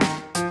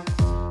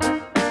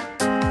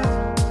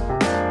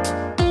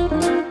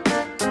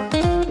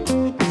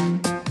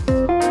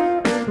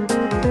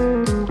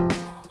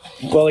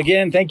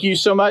again, thank you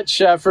so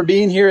much for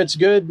being here. It's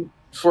good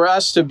for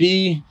us to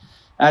be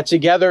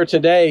together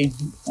today.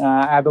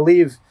 I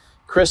believe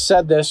Chris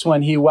said this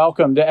when he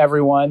welcomed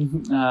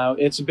everyone.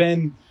 It's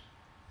been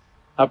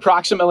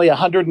approximately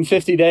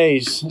 150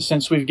 days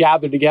since we've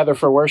gathered together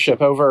for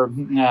worship, over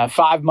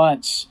 5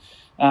 months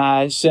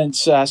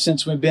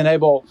since we've been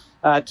able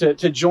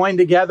to join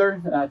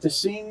together, to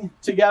sing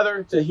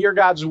together, to hear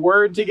God's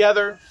word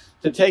together,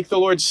 to take the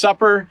Lord's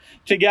Supper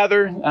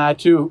together,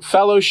 to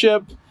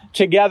fellowship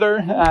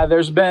together.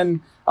 There's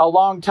been a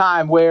long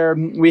time where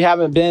we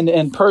haven't been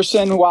in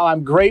person. While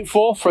I'm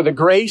grateful for the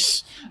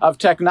grace of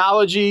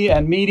technology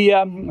and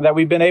media that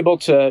we've been able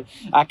to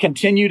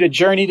continue to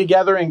journey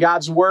together in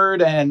God's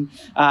Word and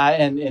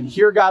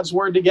hear God's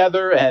Word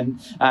together and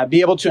be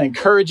able to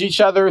encourage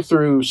each other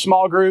through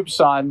small groups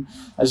on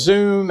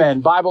Zoom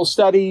and Bible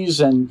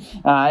studies and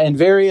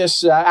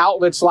various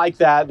outlets like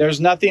that. There's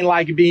nothing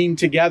like being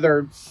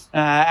together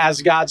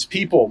as God's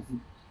people.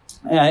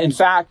 In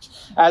fact,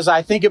 as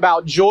I think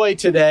about joy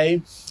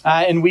today,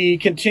 and we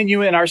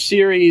continue in our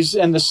series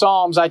in the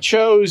Psalms, I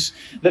chose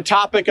the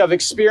topic of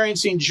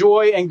experiencing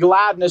joy and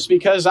gladness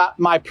because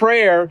my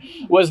prayer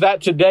was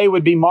that today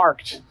would be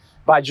marked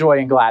by joy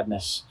and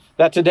gladness.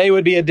 That today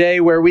would be a day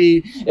where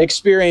we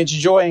experience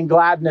joy and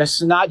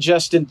gladness, not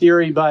just in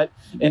theory, but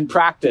in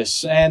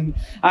practice. And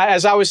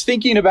as I was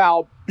thinking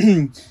about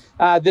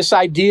this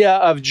idea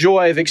of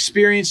joy, of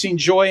experiencing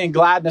joy and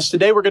gladness.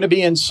 Today we're going to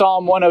be in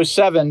Psalm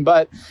 107,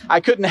 but I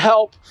couldn't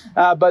help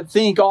but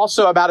think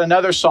also about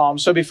another psalm.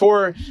 So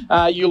before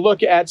you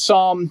look at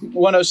Psalm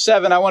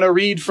 107, I want to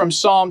read from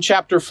Psalm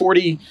chapter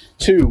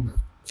 42.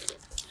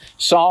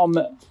 Psalm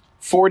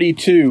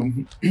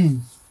 42.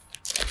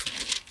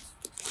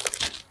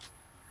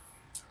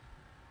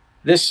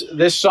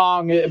 This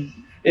psalm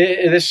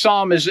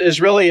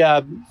is really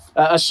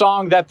a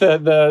song that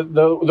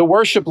the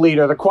worship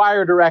leader, the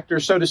choir director,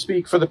 so to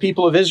speak, for the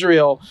people of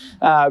Israel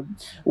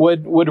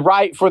would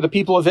write for the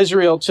people of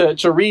Israel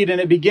to read. And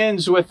it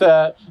begins with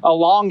a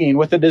longing,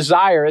 with a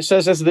desire. It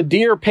says, "As the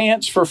deer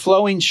pants for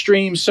flowing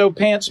streams, so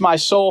pants my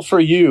soul for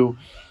you.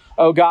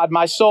 O God,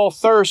 my soul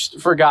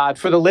thirsts for God,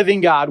 for the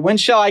living God. When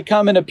shall I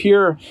come and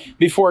appear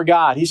before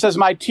God?" He says,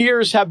 "My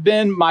tears have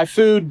been my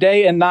food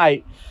day and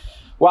night,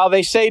 while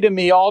they say to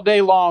me all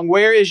day long,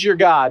 'Where is your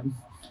God?'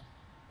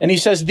 And he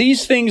says,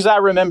 these things I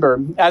remember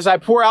as I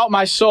pour out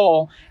my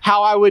soul,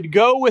 how I would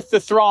go with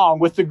the throng,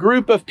 with the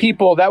group of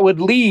people that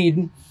would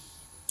lead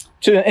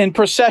in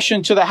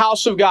procession to the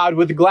house of God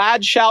with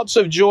glad shouts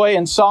of joy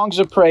and songs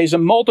of praise, a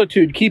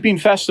multitude keeping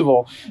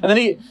festival." And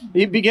then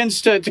he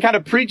begins to kind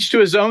of preach to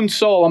his own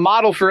soul, a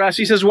model for us.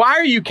 He says, "Why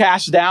are you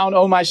cast down,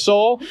 O my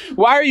soul?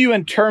 Why are you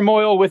in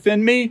turmoil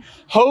within me?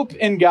 Hope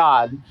in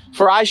God,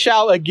 for I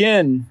shall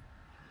again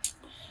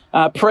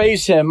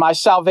praise him, my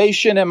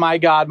salvation and my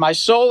God. My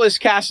soul is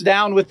cast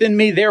down within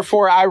me,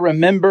 therefore I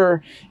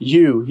remember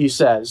you," he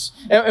says.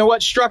 And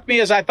what struck me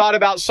as I thought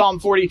about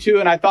Psalm 42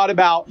 and I thought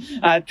about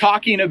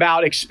talking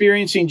about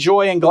experiencing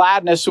joy and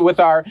gladness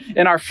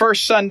in our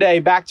first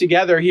Sunday back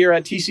together here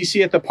at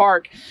TCC at the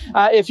Park,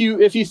 if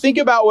you think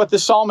about what the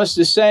psalmist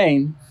is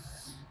saying,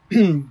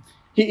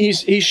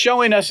 He's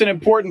showing us an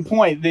important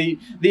point. The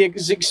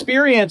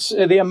experience,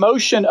 the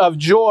emotion of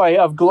joy,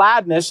 of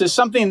gladness is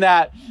something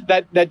that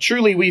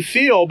truly we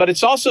feel, but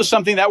it's also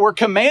something that we're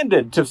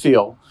commanded to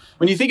feel.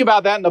 When you think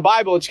about that in the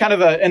Bible, it's kind of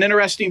an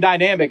interesting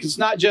dynamic. It's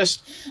not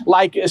just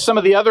like some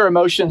of the other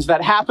emotions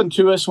that happen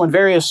to us when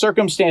various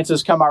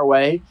circumstances come our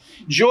way.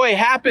 Joy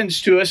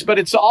happens to us, but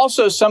it's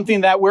also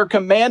something that we're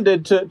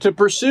commanded to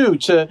pursue,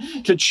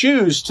 to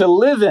choose, to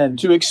live in,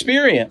 to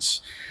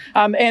experience.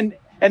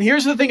 And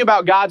here's the thing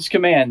about God's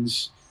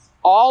commands.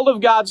 All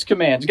of God's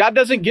commands. God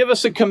doesn't give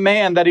us a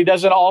command that he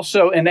doesn't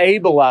also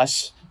enable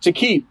us to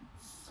keep.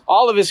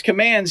 All of his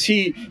commands,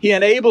 he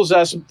enables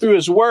us through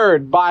his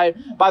word, by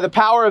the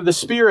power of the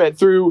Spirit,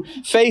 through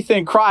faith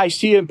in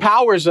Christ. He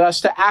empowers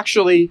us to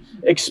actually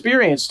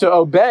experience, to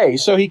obey.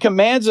 So he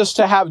commands us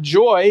to have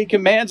joy. He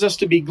commands us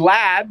to be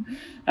glad.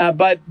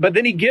 But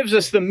then he gives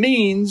us the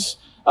means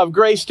of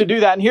grace to do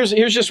that. And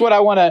here's just what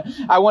I want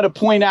to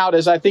point out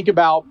as I think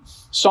about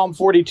Psalm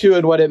 42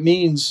 and what it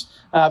means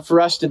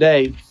for us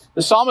today.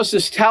 The psalmist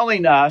is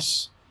telling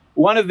us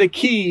one of the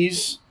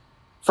keys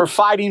for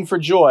fighting for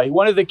joy,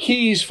 one of the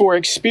keys for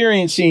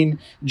experiencing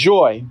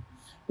joy.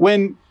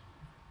 When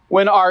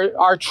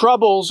our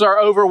troubles are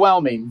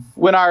overwhelming,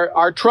 when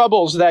our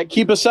troubles that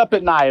keep us up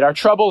at night, our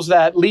troubles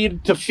that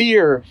lead to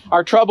fear,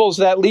 our troubles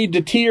that lead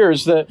to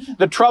tears,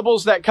 the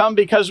troubles that come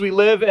because we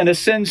live in a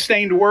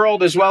sin-stained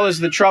world, as well as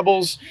the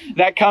troubles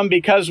that come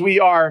because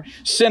we are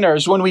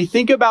sinners. When we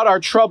think about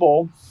our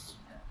trouble,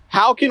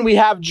 how can we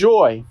have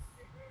joy?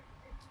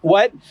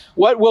 What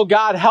will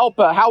God help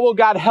us? How will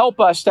God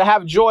help us to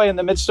have joy in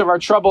the midst of our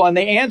trouble? And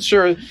the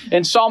answer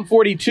in Psalm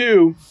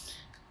 42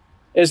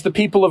 is the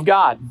people of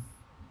God.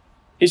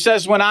 He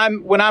says, when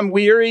I'm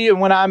weary and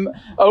when I'm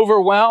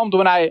overwhelmed,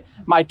 when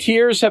my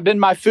tears have been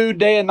my food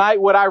day and night,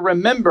 what I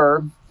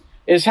remember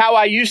is how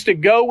I used to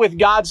go with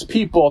God's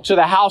people to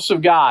the house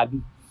of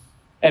God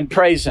and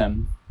praise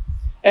him.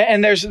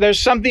 And there's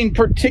something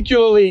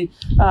particularly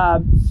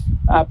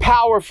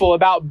powerful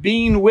about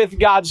being with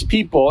God's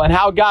people and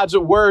how God's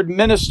word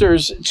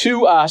ministers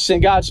to us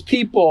and God's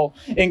people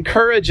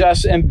encourage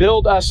us and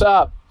build us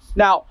up.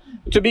 Now,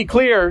 to be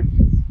clear,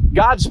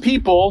 God's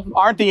people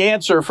aren't the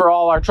answer for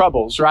all our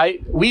troubles,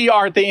 right? We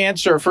aren't the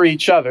answer for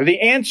each other.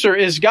 The answer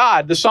is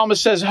God. The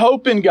psalmist says,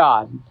 hope in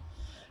God.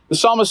 The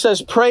psalmist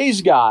says,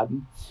 praise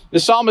God. The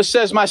psalmist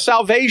says, my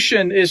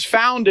salvation is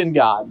found in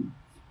God.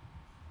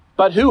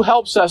 But who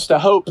helps us to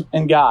hope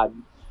in God?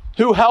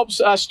 Who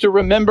helps us to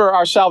remember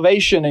our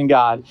salvation in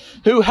God?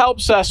 Who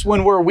helps us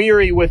when we're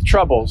weary with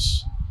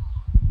troubles?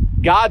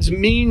 God's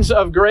means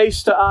of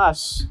grace to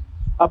us,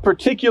 a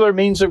particular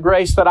means of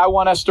grace that I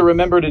want us to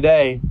remember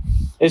today,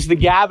 is the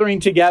gathering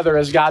together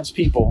as God's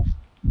people,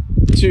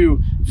 to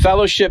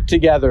fellowship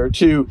together,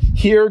 to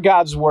hear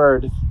God's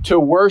word, to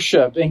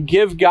worship and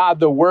give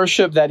God the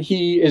worship that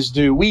he is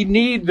due. We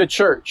need the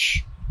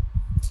church,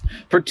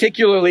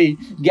 particularly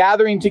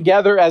gathering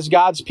together as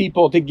God's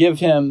people to give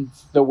him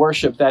the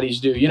worship that he's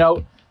due. You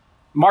know,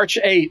 March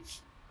 8th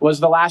was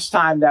the last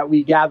time that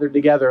we gathered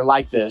together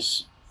like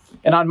this.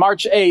 And on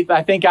March 8th,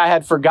 I think I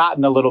had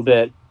forgotten a little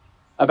bit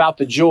about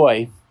the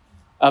joy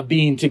of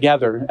being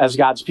together as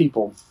God's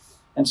people.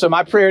 And so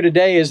my prayer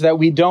today is that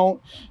we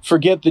don't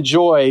forget the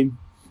joy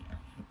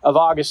of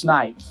August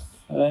 9th.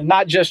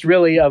 Not just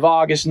really of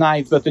August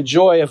 9th, but the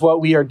joy of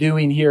what we are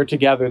doing here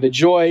together. The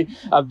joy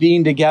of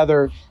being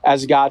together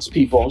as God's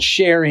people,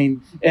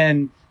 sharing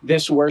in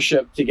this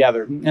worship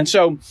together. And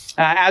so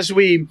as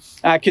we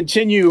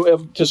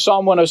continue to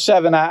Psalm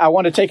 107, I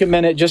want to take a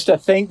minute just to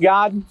thank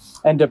God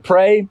and to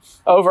pray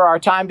over our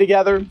time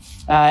together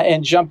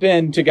and jump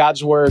into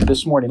God's word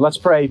this morning. Let's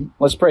pray.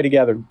 Let's pray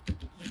together.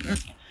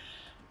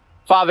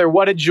 Father,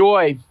 what a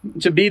joy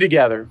to be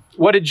together.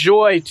 What a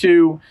joy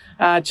to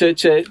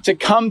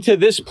come to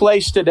this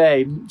place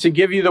today to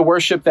give you the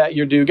worship that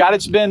you're due. God,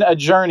 it's been a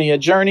journey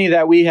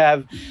that we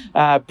have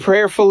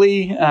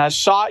prayerfully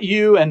sought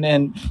you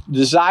and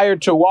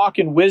desired to walk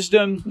in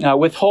wisdom,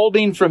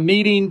 withholding from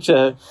meeting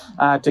to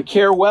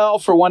care well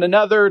for one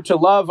another, to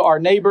love our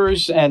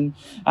neighbors. And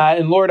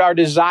Lord, our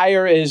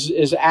desire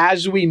is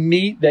as we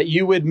meet, that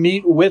you would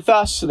meet with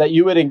us, that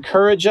you would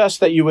encourage us,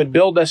 that you would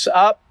build us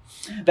up,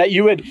 that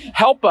you would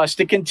help us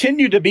to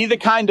continue to be the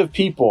kind of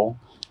people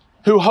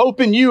who hope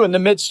in you in the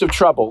midst of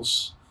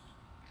troubles,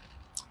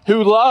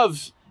 who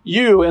love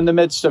you in the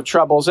midst of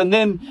troubles. And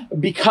then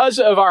because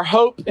of our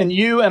hope in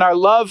you and our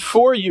love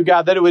for you,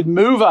 God, that it would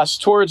move us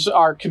towards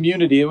our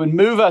community. It would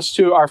move us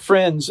to our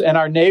friends and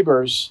our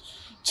neighbors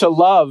to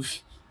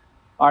love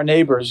our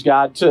neighbors,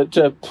 God,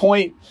 to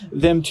point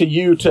them to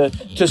you,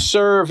 to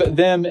serve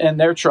them in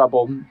their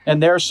trouble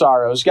and their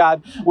sorrows.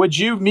 God, would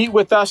you meet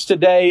with us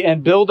today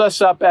and build us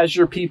up as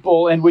your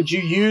people? And would you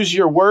use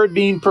your word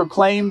being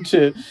proclaimed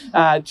to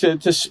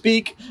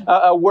speak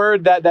a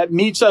word that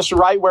meets us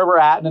right where we're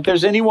at? And if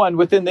there's anyone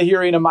within the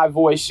hearing of my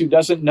voice who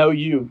doesn't know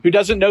you, who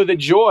doesn't know the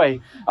joy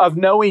of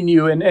knowing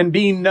you and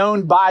being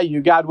known by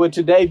you, God, would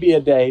today be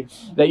a day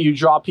that you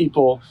draw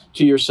people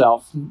to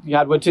yourself?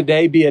 God, would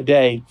today be a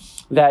day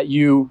that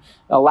you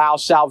allow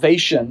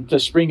salvation to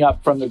spring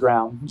up from the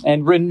ground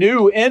and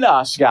renew in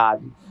us,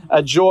 God,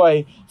 a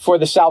joy for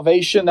the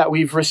salvation that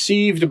we've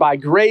received by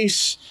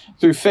grace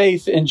through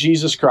faith in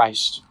Jesus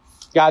Christ.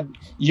 God,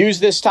 use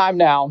this time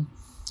now.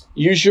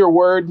 Use your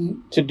word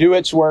to do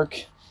its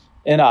work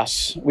in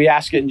us. We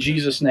ask it in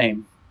Jesus'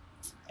 name.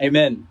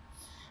 Amen.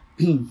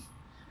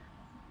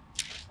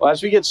 Well,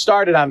 as we get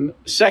started, I'm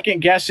second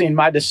guessing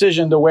my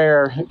decision to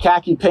wear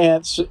khaki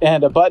pants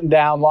and a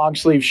button-down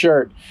long-sleeve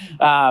shirt.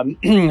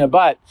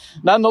 But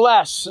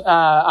nonetheless,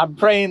 I'm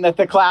praying that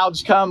the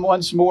clouds come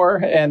once more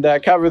and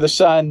cover the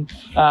sun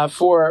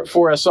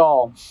for us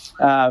all.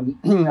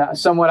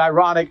 Somewhat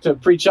ironic to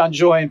preach on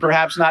joy and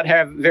perhaps not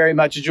have very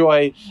much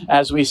joy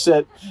as we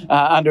sit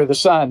under the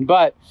sun.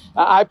 But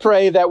I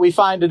pray that we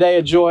find today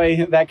a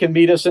joy that can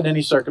meet us in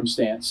any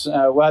circumstance,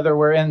 whether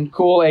we're in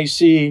cool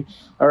AC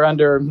or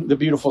under the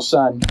beautiful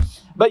sun.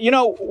 But you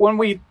know, when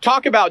we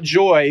talk about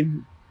joy,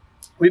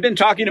 we've been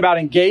talking about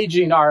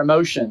engaging our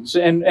emotions,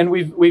 and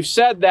we've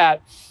said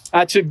that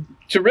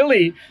to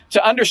really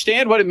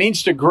understand what it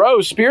means to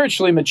grow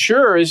spiritually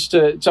mature is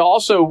to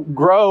also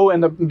grow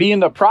and be in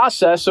the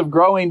process of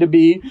growing to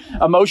be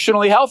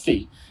emotionally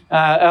healthy.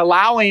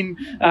 Allowing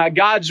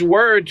God's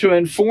word to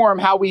inform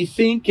how we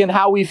think and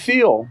how we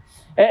feel.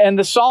 And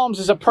the Psalms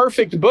is a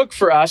perfect book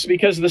for us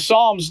because the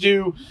Psalms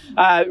do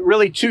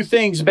really two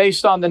things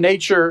based on the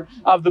nature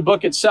of the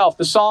book itself.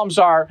 The Psalms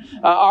are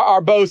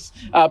both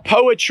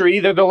poetry.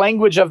 They're the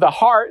language of the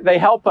heart. They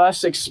help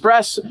us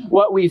express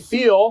what we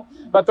feel,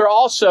 but they're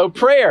also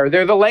prayer.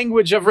 They're the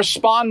language of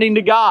responding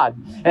to God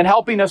and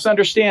helping us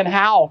understand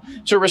how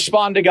to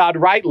respond to God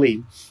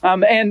rightly.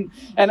 And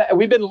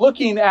we've been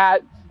looking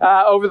at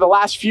over the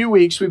last few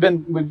weeks, we've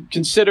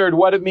considered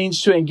what it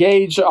means to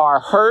engage our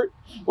hurt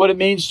what it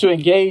means to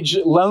engage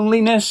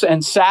loneliness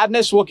and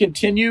sadness. We'll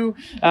continue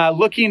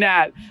looking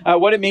at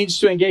what it means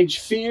to engage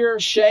fear,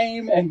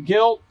 shame, and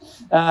guilt,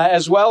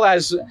 as well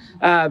as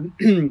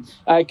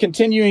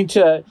continuing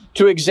to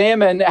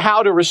examine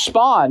how to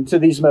respond to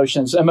these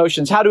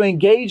emotions, how to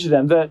engage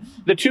them.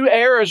 The two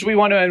errors we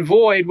want to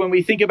avoid when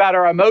we think about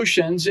our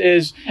emotions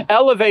is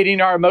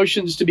elevating our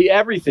emotions to be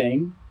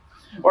everything,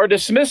 or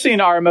dismissing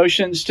our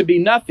emotions to be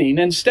nothing.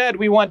 Instead,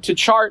 we want to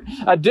chart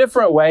a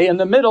different way in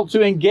the middle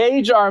to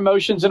engage our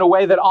emotions in a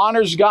way that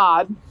honors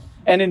God.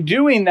 And in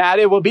doing that,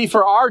 it will be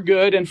for our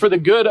good and for the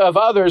good of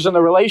others and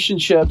the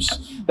relationships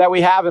that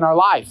we have in our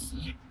life.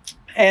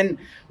 And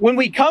when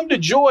we come to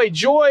joy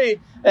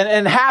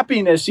and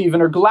happiness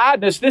even, or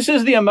gladness, this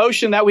is the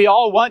emotion that we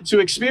all want to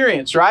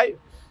experience, right?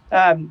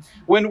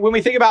 When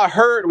we think about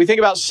hurt, we think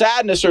about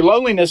sadness or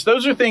loneliness,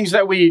 those are things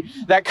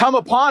that come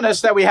upon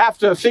us that we have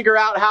to figure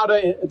out how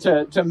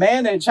to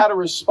manage, how to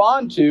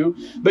respond to.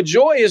 But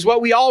joy is what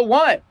we all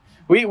want.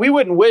 We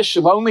wouldn't wish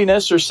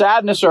loneliness or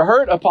sadness or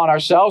hurt upon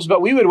ourselves,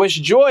 but we would wish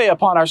joy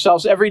upon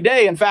ourselves every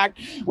day. In fact,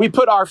 we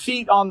put our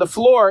feet on the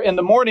floor in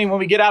the morning when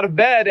we get out of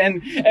bed,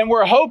 and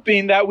we're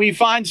hoping that we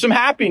find some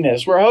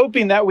happiness. We're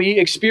hoping that we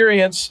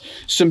experience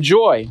some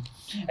joy.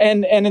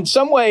 And in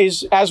some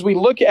ways, as we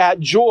look at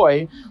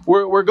joy,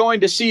 we're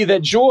going to see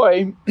that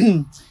joy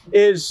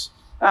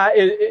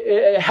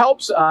it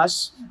helps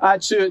us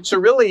to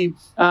really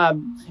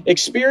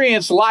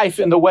experience life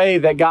in the way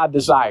that God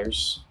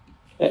desires.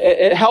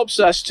 It helps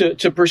us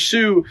to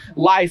pursue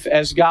life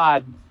as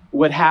God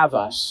would have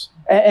us.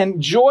 And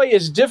joy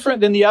is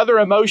different than the other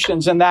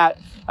emotions in that,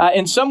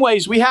 in some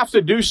ways, we have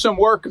to do some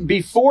work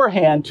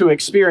beforehand to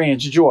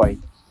experience joy.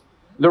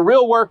 The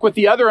real work with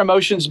the other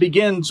emotions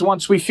begins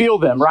once we feel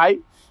them, right?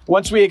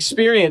 Once we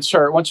experience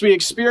hurt, once we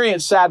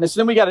experience sadness,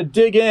 then we got to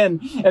dig in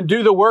and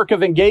do the work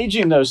of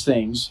engaging those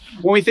things.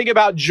 When we think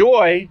about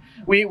joy,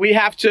 we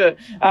have to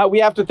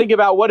think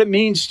about what it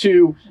means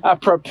to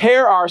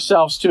prepare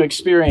ourselves to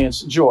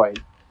experience joy.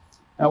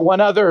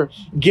 One other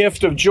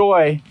gift of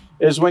joy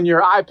is when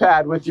your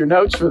iPad with your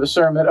notes for the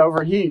sermon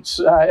overheats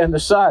in the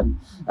sun.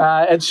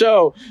 And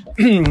so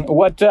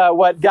what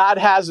God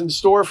has in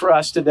store for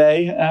us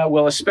today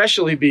will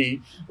especially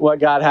be what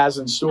God has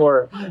in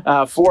store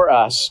for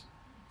us.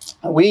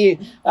 We,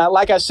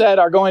 like I said,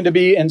 are going to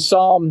be in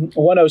Psalm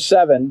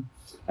 107.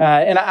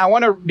 And I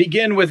want to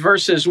begin with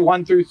verses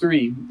 1 through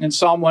 3 in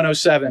Psalm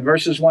 107,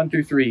 verses 1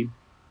 through 3.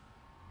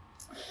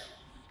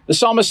 The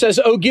psalmist says,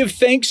 "Oh, give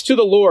thanks to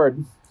the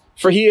Lord,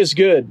 for he is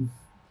good.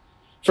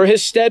 For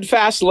his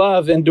steadfast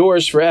love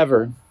endures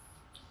forever.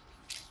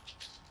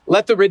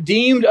 Let the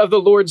redeemed of the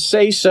Lord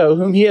say so,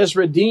 whom he has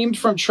redeemed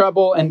from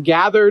trouble and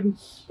gathered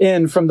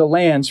in from the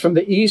lands, from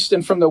the east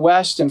and from the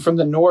west and from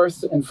the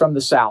north and from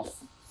the south."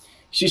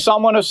 See,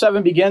 Psalm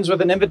 107 begins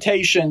with an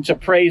invitation to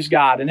praise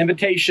God, an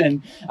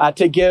invitation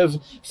to give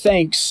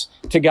thanks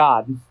to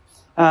God.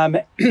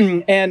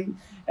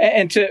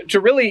 And to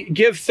really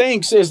give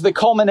thanks is the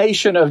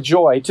culmination of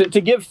joy. To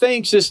give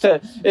thanks is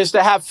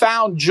to have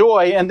found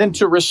joy and then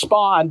to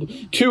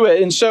respond to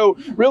it. And so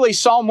really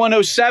Psalm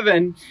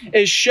 107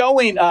 is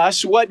showing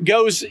us what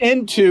goes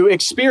into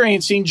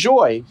experiencing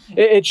joy.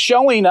 It's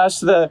showing us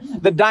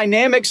the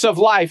dynamics of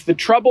life, the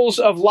troubles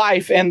of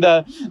life, and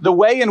the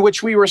way in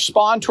which we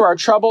respond to our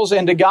troubles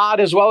and to God,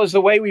 as well as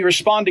the way we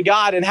respond to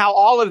God, and how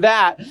all of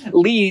that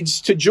leads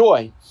to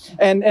joy.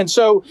 And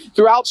so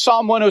throughout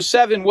Psalm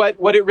 107,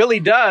 what it really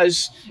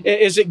does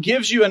is it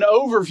gives you an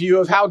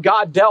overview of how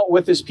God dealt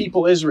with his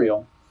people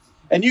Israel.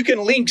 And you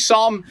can link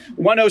Psalm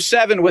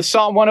 107 with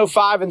Psalm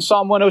 105 and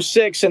Psalm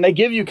 106, and they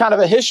give you kind of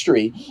a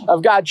history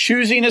of God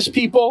choosing his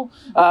people,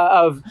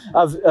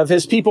 of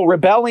his people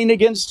rebelling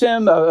against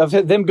him, of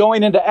them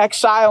going into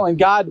exile, and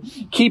God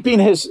keeping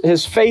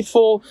his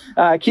faithful,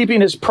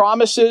 keeping his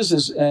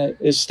promises,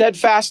 his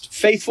steadfast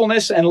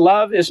faithfulness and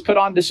love is put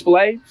on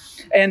display.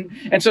 And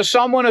so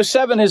Psalm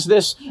 107 is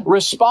this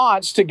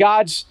response to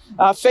God's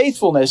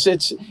faithfulness.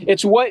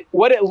 It's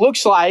what it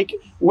looks like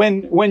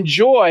when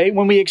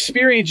we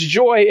experience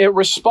joy, it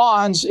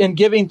responds in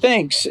giving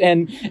thanks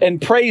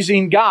and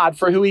praising God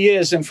for who he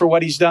is and for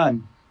what he's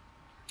done.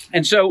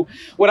 And so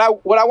what I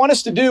want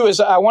us to do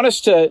is I want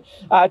us to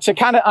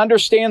kind of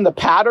understand the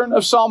pattern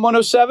of Psalm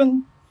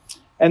 107.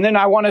 And then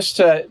I want us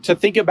to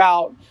think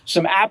about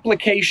some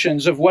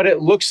applications of what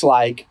it looks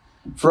like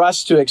for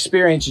us to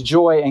experience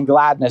joy and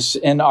gladness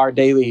in our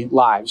daily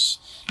lives.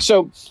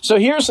 So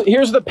here's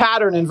the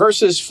pattern in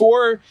verses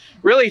 4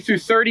 really through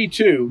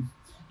 32.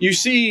 You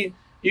see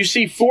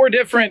 4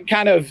 different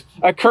kind of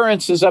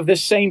occurrences of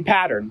this same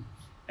pattern.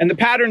 And the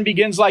pattern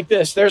begins like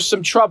this. There's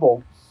some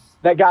trouble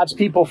that God's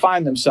people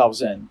find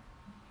themselves in.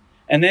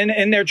 And then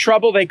in their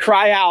trouble, they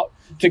cry out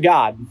to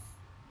God.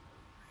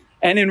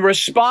 And in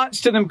response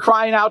to them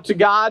crying out to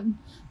God,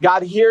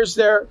 God hears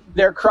their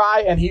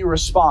cry and he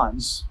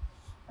responds.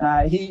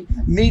 He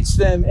meets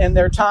them in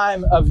their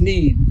time of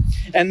need.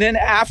 And then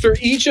after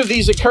each of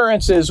these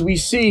occurrences, we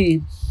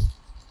see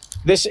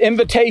this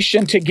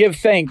invitation to give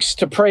thanks,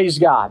 to praise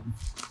God.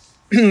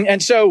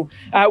 And so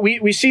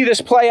we see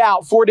this play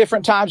out 4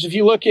 different times. If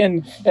you look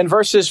in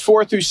verses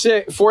 4 through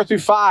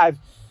 5,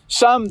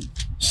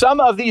 some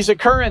of these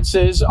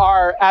occurrences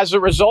are as a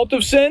result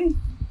of sin,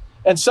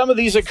 and some of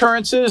these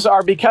occurrences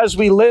are because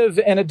we live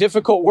in a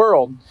difficult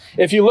world.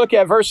 If you look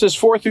at verses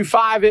 4 through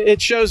 5,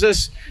 it shows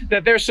us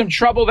that there's some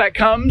trouble that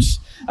comes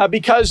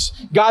because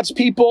God's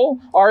people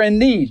are in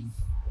need.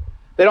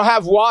 They don't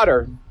have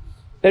water.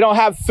 They don't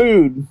have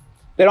food.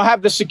 They don't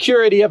have the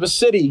security of a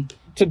city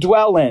to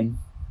dwell in.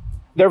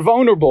 They're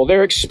vulnerable.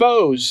 They're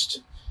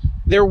exposed.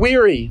 They're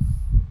weary.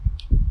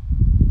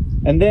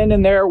 And then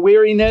in their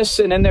weariness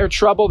and in their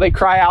trouble, they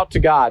cry out to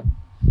God.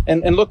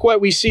 And look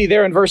what we see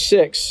there in verse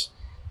 6.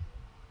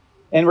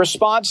 In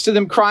response to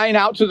them crying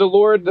out to the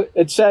Lord,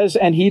 it says,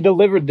 and he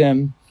delivered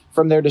them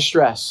from their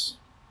distress.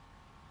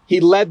 He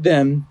led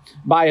them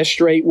by a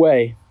straight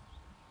way.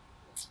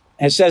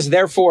 It says,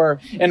 therefore,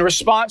 in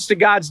response to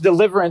God's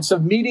deliverance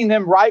of meeting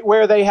them right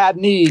where they had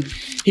need,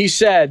 he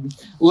said,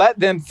 let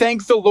them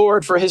thank the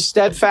Lord for his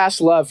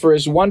steadfast love, for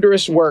his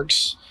wondrous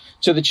works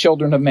to the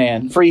children of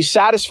man. For he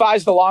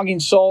satisfies the longing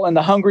soul, and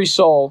the hungry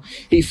soul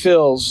he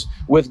fills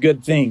with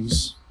good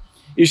things.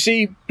 You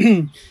see,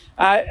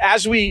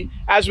 as we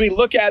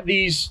look at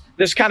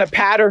this kind of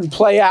pattern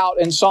play out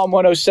in Psalm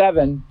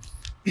 107,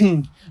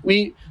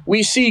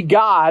 we see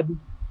God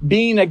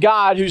being a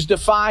God who's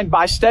defined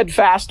by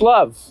steadfast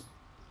love.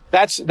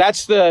 That's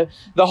the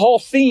whole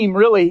theme,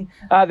 really,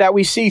 that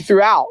we see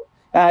throughout.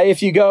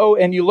 If you go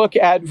and you look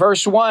at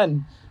verse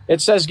 1,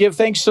 it says, give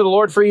thanks to the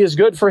Lord, for he is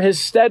good, for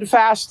his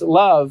steadfast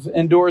love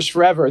endures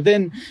forever.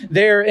 Then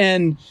there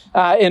in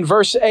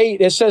verse 8,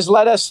 it says,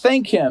 let us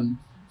thank him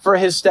for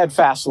his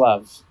steadfast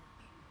love.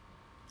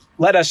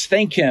 Let us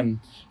thank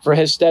him for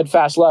his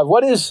steadfast love.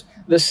 What is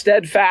the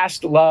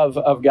steadfast love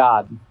of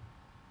God?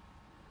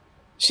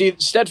 See,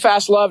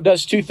 steadfast love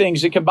does 2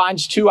 things. It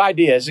combines 2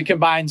 ideas. It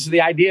combines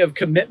the idea of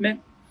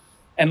commitment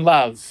and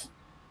love.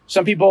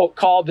 Some people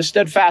call the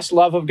steadfast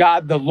love of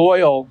God the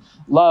loyal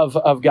love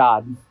of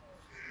God.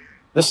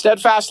 The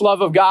steadfast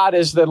love of God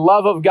is the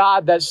love of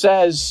God that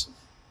says,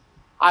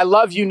 I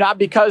love you not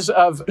because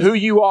of who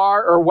you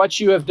are or what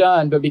you have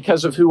done, but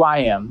because of who I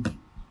am.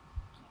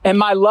 And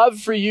my love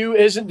for you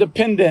isn't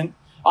dependent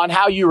on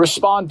how you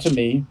respond to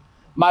me.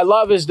 My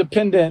love is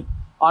dependent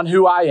on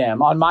who I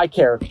am, on my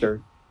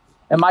character.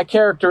 And my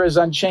character is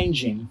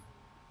unchanging.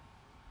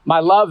 My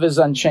love is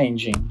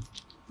unchanging.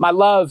 My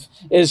love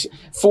is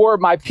for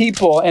my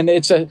people, and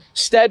it's a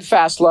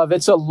steadfast love.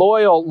 It's a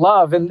loyal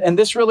love. And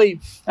this really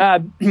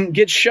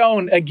gets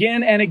shown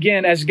again and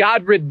again as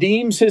God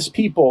redeems his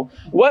people.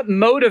 What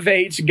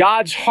motivates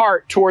God's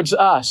heart towards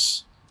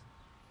us?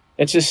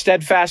 It's his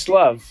steadfast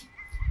love.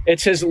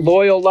 It's his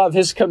loyal love,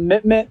 his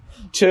commitment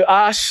to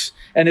us,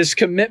 and his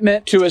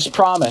commitment to his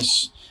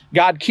promise.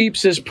 God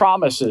keeps his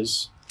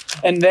promises.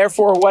 And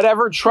therefore,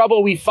 whatever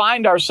trouble we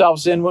find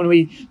ourselves in, when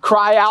we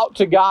cry out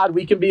to God,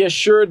 we can be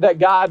assured that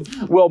God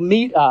will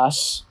meet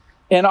us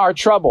in our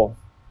trouble.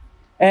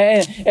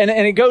 And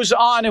it goes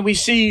on, and we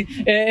see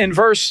in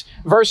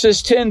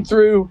verses 10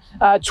 through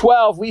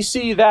 12, we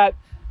see that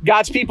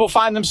God's people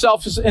find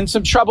themselves in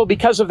some trouble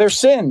because of their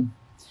sin.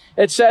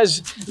 It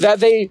says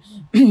that they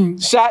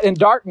sat in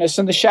darkness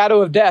and the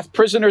shadow of death,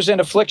 prisoners in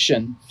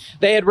affliction.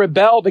 They had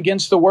rebelled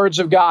against the words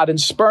of God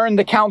and spurned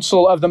the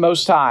counsel of the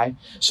Most High.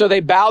 So he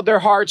bowed their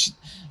hearts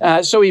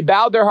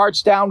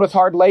down with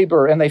hard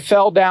labor, and they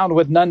fell down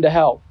with none to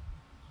help.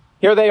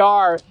 Here they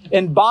are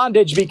in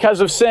bondage because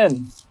of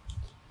sin.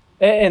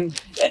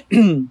 And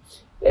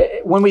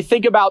when we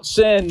think about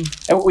sin,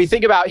 and what we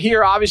think about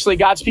here, obviously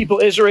God's people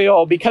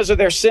Israel, because of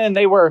their sin,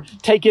 they were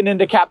taken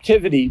into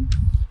captivity.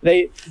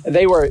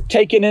 They were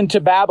taken into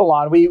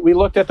Babylon. We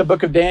looked at the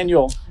book of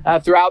Daniel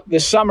throughout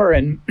this summer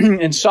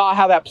and saw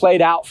how that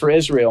played out for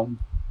Israel.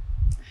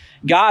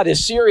 God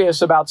is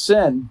serious about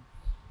sin,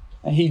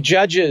 and he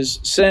judges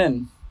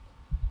sin.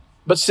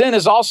 But sin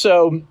is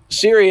also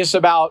serious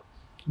about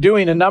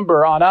doing a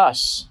number on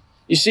us.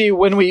 You see,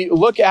 when we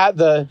look at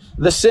the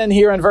sin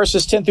here in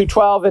verses 10 through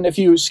 12, and if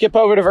you skip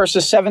over to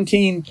verses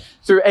 17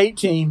 through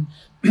 18,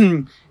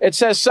 it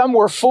says some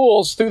were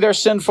fools through their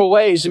sinful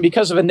ways, and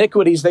because of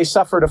iniquities, they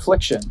suffered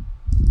affliction.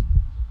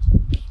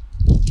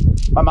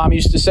 My mom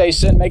used to say,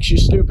 sin makes you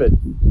stupid.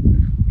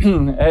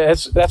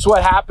 That's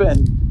what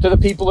happened to the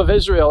people of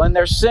Israel. In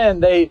their sin,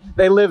 they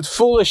lived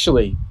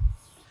foolishly.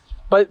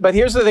 But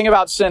here's the thing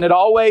about sin. It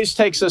always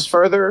takes us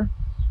further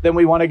than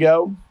we want to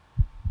go.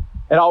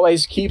 It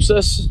always keeps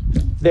us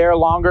there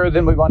longer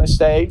than we want to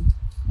stay,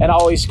 and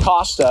always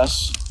costs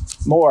us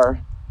more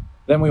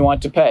than we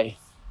want to pay.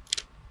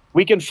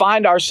 We can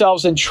find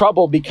ourselves in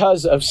trouble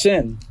because of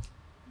sin.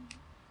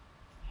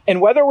 And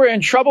whether we're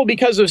in trouble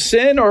because of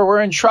sin or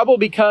we're in trouble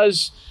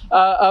because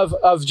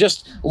of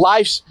just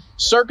life's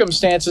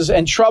circumstances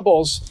and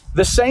troubles,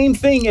 the same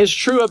thing is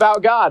true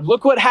about God.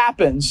 Look what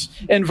happens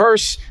in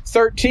verse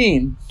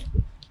 13.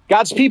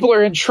 God's people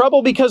are in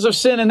trouble because of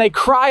sin, and they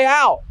cry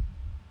out.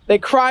 They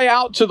cry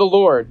out to the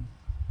Lord,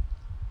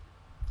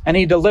 and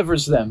he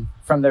delivers them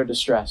from their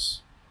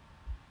distress.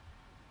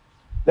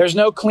 There's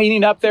no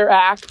cleaning up their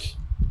act.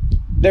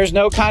 There's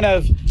no kind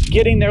of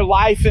getting their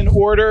life in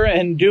order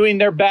and doing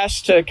their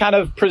best to kind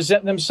of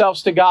present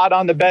themselves to God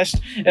in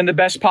the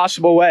best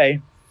possible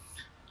way.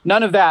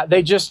 None of that.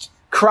 They just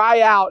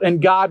cry out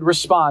and God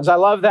responds. I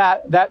love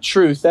that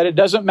truth, that it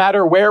doesn't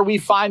matter where we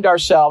find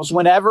ourselves.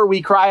 Whenever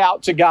we cry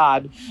out to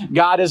God,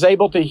 God is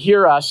able to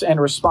hear us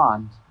and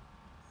respond.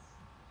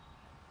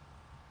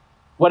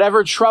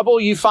 Whatever trouble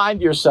you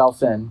find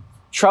yourself in,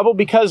 trouble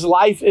because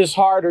life is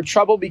hard, or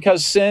trouble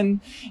because sin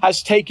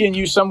has taken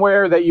you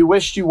somewhere that you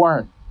wished you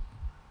weren't,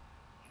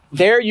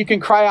 there you can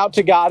cry out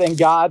to God and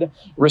God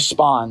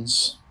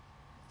responds.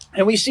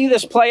 And we see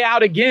this play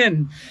out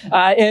again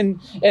in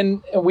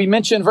we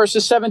mentioned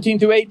verses 17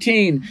 through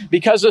 18.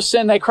 Because of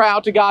sin, they cry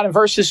out to God. In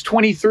verses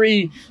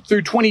 23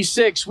 through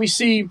 26, we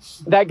see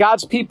that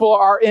God's people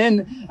are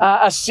in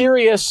a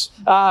serious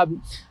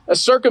a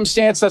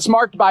circumstance that's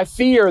marked by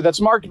fear, that's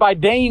marked by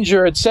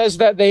danger. It says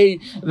that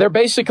they're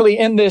basically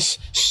in this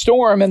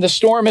storm, and the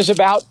storm is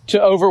about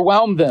to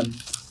overwhelm them.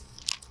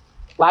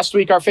 Last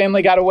week, our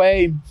family got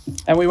away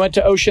and we went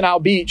to Ocean Isle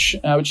Beach,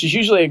 which is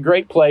usually a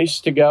great place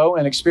to go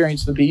and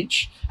experience the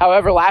beach.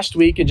 However, last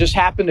week, it just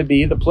happened to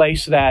be the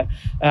place that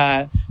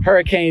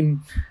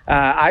hurricane,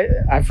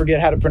 I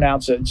forget how to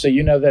pronounce it, so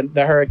you know that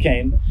the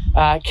hurricane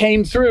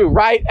came through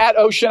right at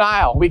Ocean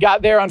Isle. We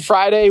got there on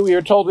Friday. We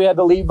were told we had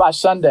to leave by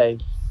Sunday.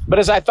 But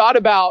as I thought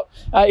about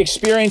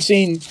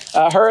experiencing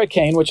a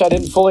hurricane, which I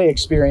didn't fully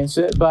experience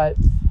it, but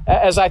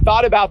as I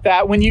thought about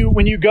that, when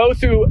you go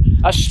through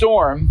a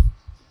storm,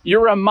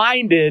 you're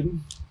reminded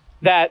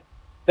that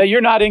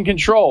you're not in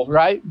control,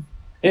 right?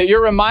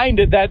 You're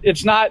reminded that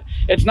it's not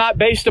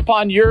based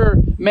upon your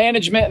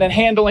management and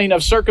handling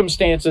of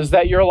circumstances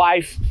that your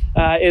life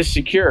is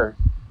secure.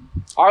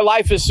 Our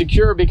life is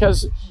secure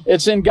because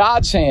it's in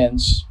God's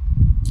hands.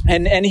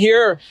 And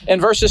here in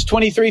verses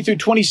 23 through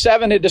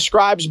 27, it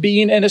describes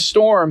being in a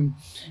storm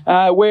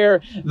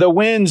where the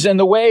winds and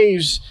the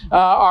waves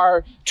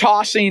are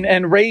tossing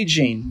and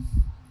raging.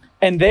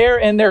 And there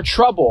in their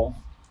trouble,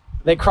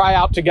 they cry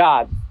out to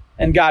God,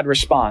 and God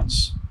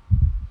responds.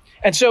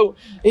 And so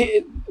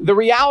the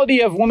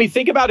reality of when we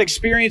think about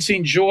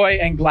experiencing joy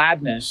and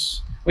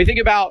gladness, we think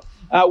about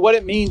what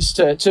it means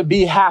to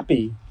be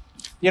happy.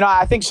 You know,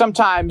 I think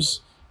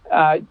sometimes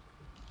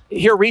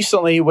here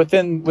recently,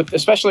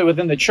 especially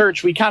within the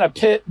church, we kind of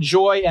pit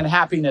joy and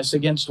happiness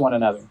against one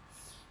another.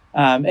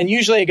 And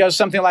usually it goes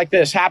something like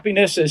this.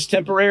 Happiness is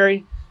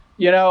temporary,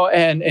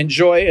 and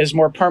joy is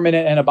more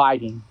permanent and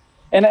abiding.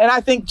 And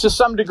I think to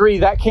some degree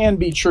that can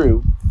be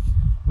true.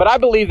 But I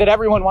believe that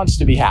everyone wants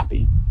to be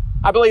happy.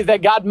 I believe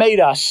that God made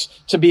us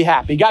to be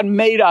happy. God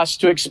made us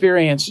to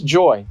experience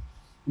joy.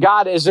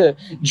 God is a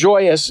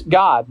joyous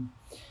God.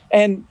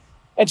 And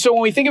so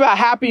when we think about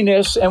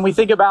happiness and we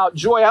think about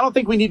joy, I don't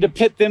think we need to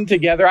pit them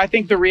together. I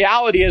think the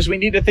reality is we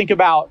need to think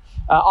about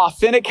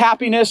authentic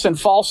happiness and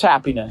false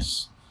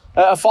happiness.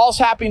 False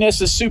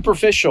happiness is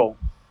superficial.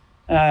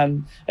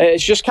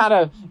 It's just kind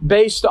of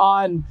based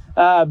on,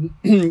 on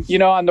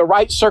the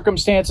right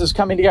circumstances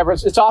coming together.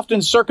 It's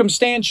often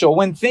circumstantial.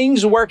 When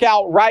things work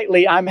out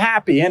rightly, I'm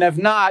happy. And if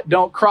not,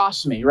 don't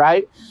cross me,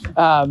 right?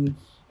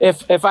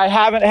 If I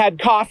haven't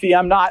had coffee,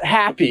 I'm not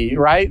happy,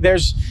 right?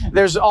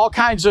 There's all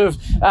kinds of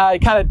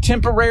kind of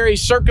temporary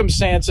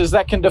circumstances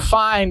that can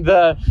define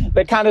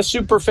the kind of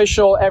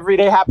superficial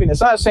everyday happiness.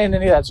 I'm not saying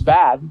any of that's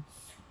bad.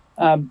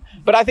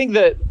 But I think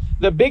that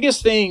the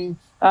biggest thing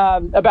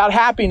about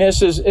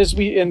happiness is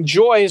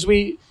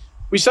we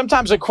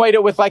sometimes equate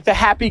it with like the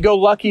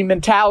happy-go-lucky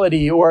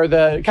mentality or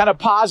the kind of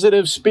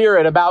positive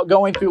spirit about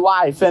going through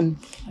life. And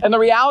the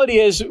reality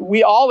is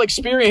we all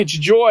experience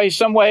joy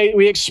some way.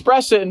 We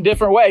express it in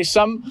different ways.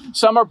 Some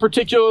are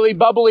particularly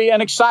bubbly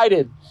and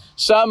excited.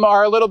 Some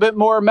are a little bit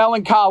more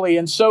melancholy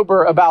and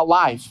sober about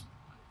life.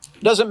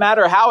 It doesn't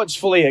matter how it's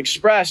fully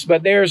expressed,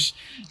 but there's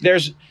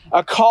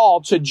a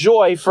call to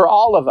joy for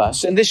all of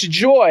us. And this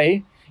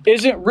joy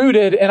isn't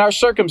rooted in our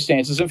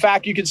circumstances. In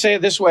fact, you could say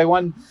it this way.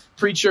 One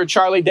preacher,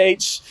 Charlie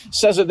Dates,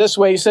 says it this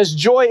way. He says,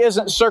 joy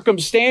isn't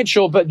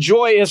circumstantial, but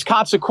joy is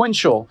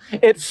consequential.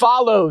 It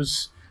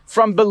follows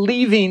from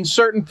believing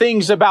certain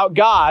things about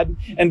God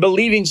and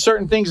believing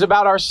certain things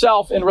about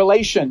ourselves in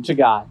relation to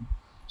God.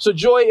 So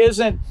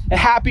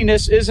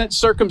happiness isn't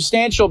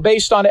circumstantial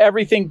based on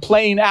everything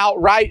playing out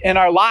right in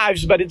our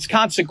lives, but it's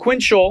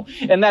consequential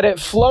in that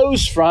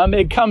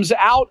it comes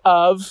out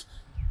of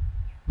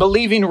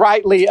believing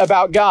rightly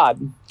about God.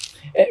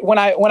 When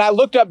I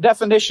looked up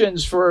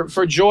definitions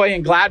for joy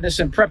and gladness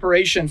in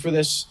preparation for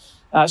this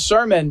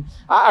sermon,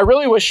 I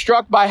really was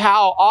struck by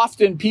how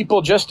often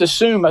people just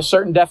assume a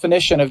certain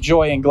definition of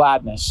joy and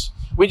gladness.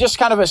 We just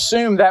kind of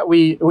assume that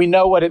we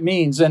know what it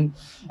means. And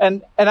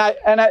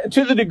I,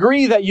 to the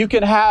degree that you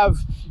can have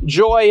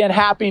joy and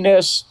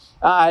happiness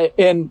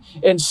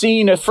in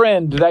seeing a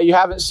friend that you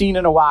haven't seen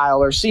in a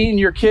while, or seeing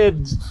your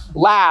kids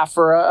laugh,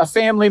 or a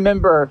family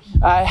member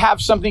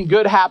have something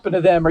good happen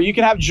to them, or you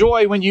can have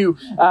joy when you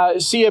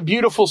see a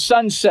beautiful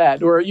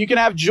sunset, or you can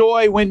have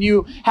joy when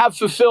you have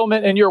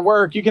fulfillment in your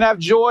work. You can have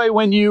joy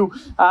when you,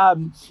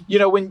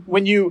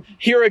 when you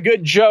hear a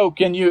good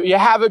joke and you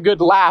have a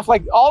good laugh.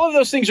 Like, all of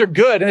those things are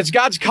good, and it's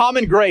God's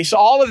common grace.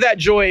 All of that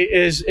joy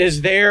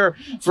is there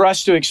for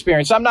us to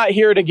experience. I'm not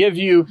here to give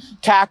you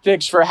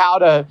tactics for how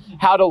to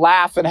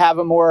laugh and have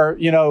a more,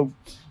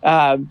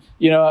 a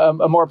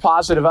more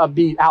positive,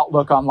 upbeat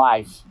outlook on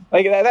life.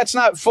 Like, that's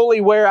not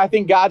fully where I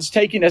think God's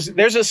taking us.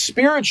 There's a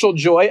spiritual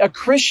joy, a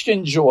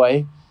Christian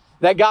joy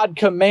that God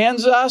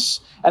commands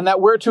us and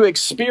that we're to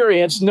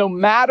experience no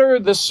matter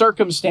the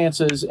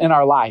circumstances in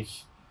our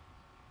life.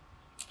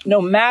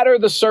 No matter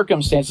the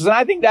circumstances. And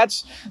I think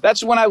that's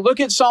when I look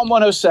at Psalm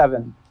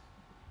 107,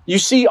 you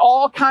see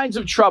all kinds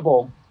of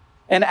trouble,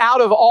 and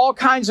out of all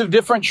kinds of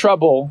different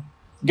trouble,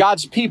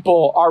 God's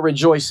people are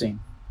rejoicing.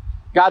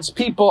 God's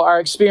people are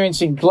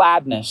experiencing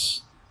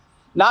gladness,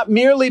 not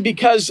merely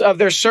because of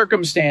their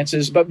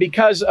circumstances, but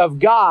because of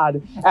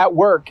God at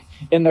work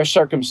in their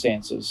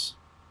circumstances.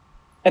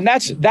 And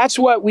that's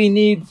what we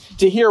need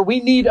to hear. We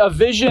need a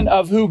vision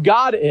of who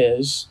God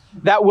is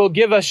that will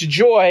give us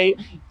joy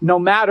no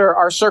matter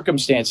our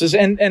circumstances.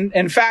 And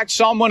in fact,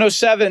 Psalm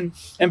 107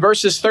 and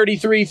verses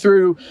 33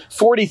 through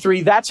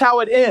 43, that's how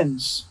it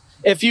ends.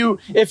 If you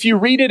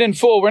read it in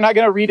full, we're not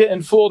going to read it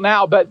in full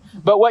now, but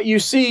what you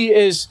see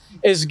is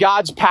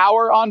God's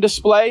power on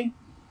display.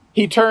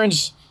 He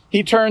turns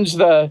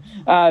the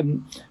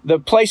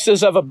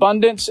places of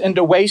abundance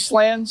into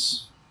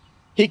wastelands.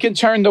 He can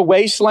turn the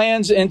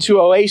wastelands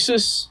into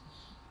oasis.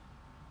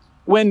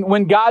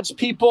 When God's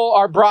people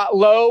are brought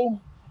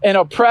low and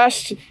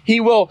oppressed,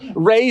 He will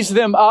raise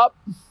them up.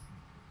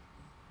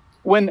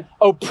 When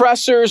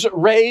oppressors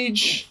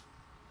rage,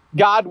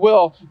 God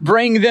will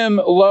bring them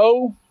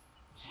low.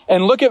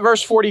 And look at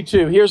verse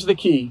 42. Here's the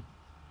key.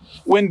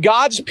 When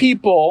God's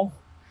people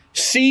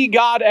see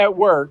God at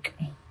work,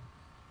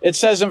 it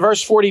says in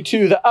verse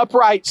 42, the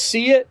upright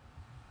see it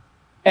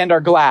and are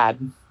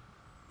glad.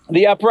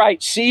 The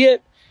upright see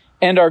it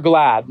and are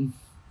glad.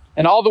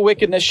 And all the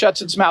wickedness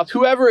shuts its mouth.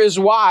 Whoever is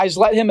wise,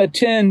 let him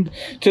attend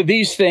to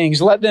these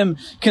things. Let them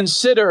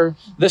consider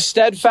the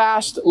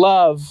steadfast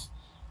love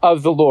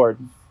of the Lord.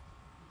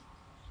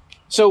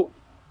 So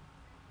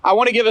I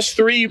want to give us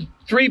three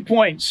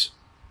points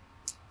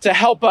to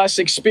help us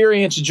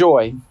experience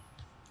joy.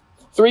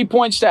 3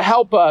 points to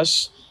help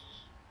us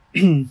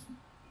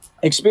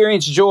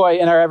experience joy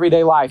in our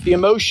everyday life. The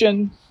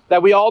emotion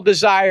that we all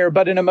desire,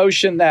 but an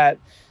emotion that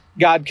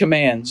God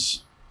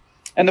commands.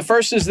 And the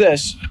first is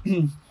this.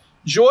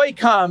 Joy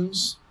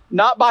comes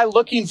not by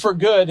looking for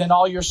good in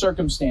all your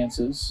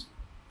circumstances,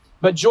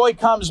 but joy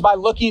comes by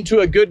looking to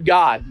a good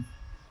God,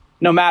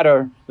 no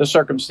matter the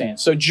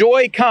circumstance. So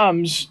joy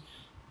comes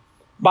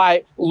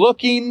by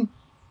looking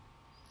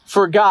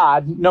for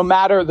God, no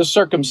matter the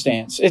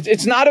circumstance.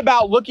 It's not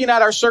about looking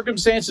at our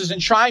circumstances and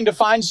trying to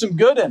find some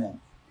good in it.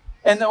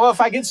 And well,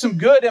 if I get some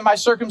good in my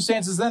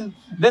circumstances, then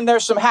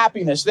there's some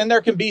happiness. Then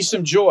there can be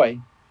some joy.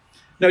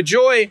 No,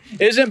 joy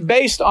isn't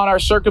based on our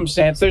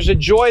circumstance. There's a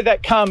joy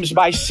that comes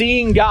by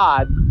seeing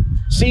God,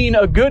 seeing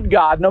a good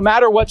God, no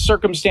matter what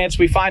circumstance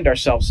we find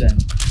ourselves in.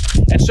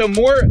 And so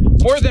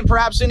more than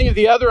perhaps any of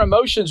the other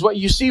emotions, what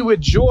you see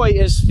with joy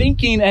is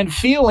thinking and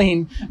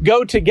feeling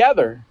go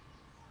together.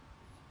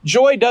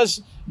 Joy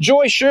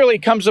surely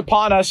comes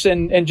upon us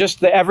in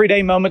just the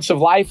everyday moments of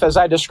life, as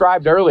I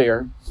described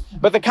earlier.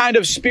 But the kind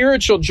of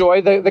spiritual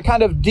joy, the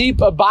kind of deep,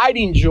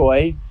 abiding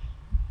joy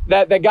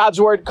that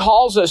God's word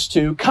calls us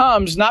to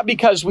comes not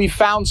because we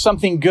found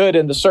something good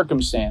in the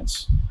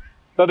circumstance,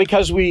 but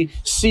because we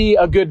see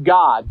a good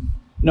God,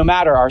 no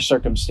matter our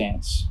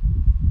circumstance.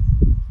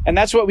 And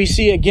that's what we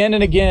see again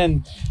and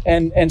again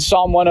in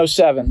Psalm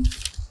 107.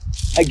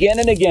 Again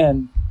and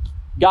again,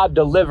 God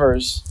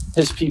delivers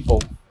His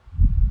people.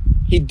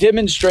 He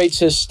demonstrates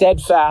His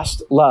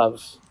steadfast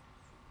love.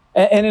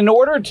 And in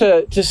order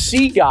to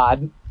see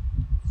God,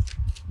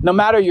 no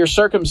matter your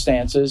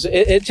circumstances,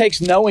 it takes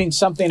knowing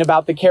something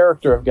about the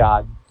character of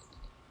God.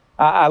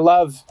 I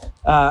love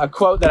a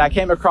quote that I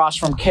came across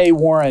from Kay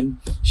Warren.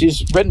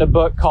 She's written a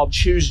book called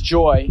Choose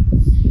Joy.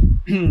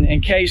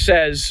 And Kay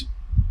says,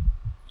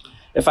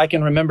 if I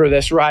can remember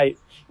this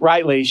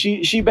rightly,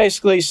 she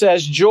basically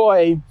says,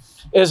 joy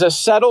is a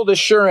settled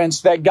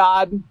assurance that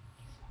God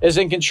is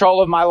in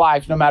control of my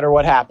life no matter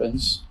what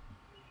happens.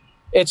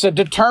 It's a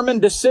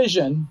determined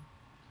decision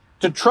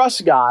to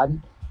trust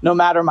God no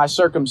matter my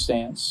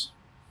circumstance,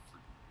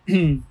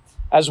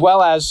 as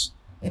well as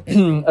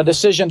a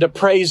decision to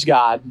praise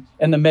God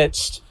in the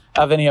midst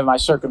of any of my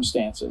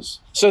circumstances.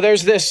 So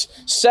there's this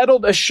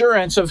settled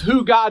assurance of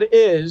who God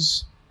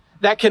is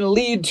that can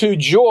lead to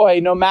joy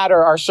no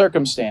matter our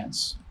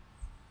circumstance.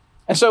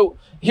 And so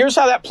here's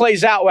how that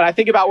plays out when I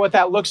think about what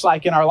that looks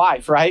like in our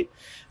life, right?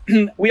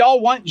 We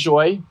all want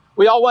joy.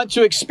 We all want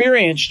to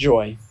experience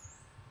joy.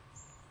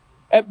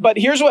 But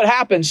here's what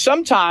happens.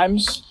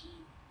 Sometimes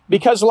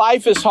because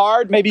life is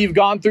hard, maybe you've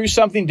gone through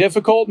something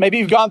difficult, maybe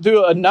you've gone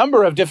through a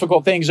number of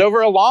difficult things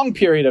over a long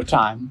period of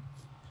time.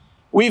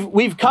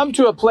 We've come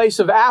to a place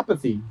of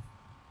apathy.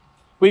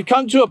 We've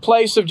come to a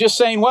place of just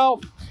saying,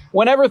 well,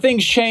 whenever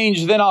things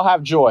change, then I'll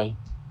have joy.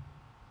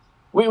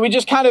 We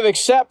just kind of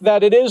accept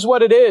that it is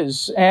what it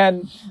is,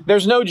 and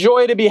there's no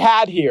joy to be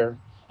had here.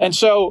 And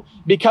so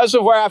because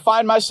of where I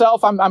find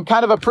myself, I'm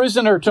kind of a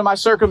prisoner to my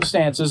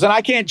circumstances, and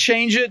I can't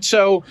change it.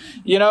 So,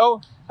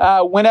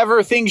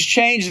 whenever things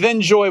change,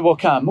 then joy will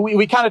come.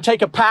 We kind of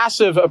take a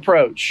passive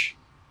approach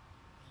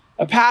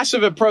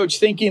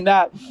thinking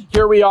that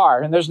here we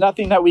are and there's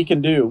nothing that we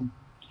can do.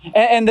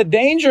 And the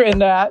danger in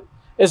that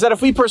is that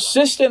if we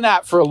persist in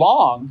that for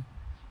long,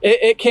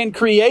 it can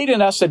create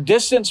in us a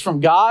distance from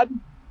God,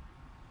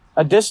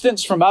 a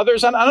distance from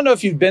others. I don't know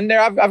if you've been there.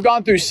 I've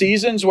gone through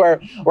seasons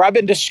where I've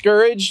been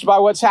discouraged by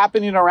what's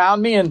happening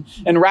around me.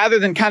 And rather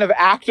than kind of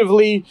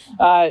actively,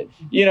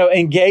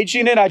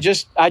 engaging it, I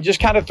just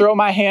kind of throw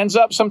my hands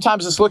up.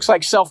 Sometimes this looks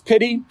like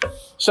self-pity.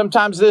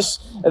 Sometimes this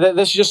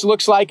just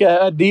looks like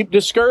a deep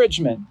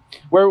discouragement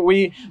where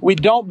we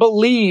don't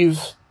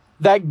believe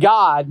that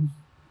God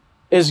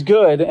is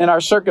good in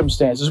our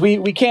circumstances.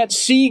 We can't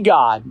see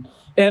God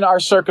in our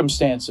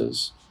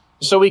circumstances.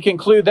 So we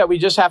conclude that we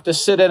just have to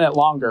sit in it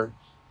longer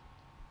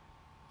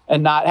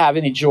and not have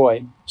any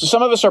joy. So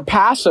some of us are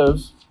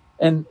passive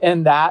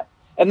in that.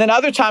 And then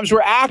other times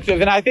we're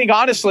active. And I think,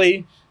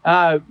 honestly,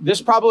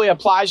 this probably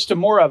applies to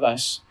more of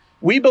us.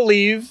 We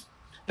believe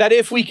that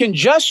if we can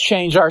just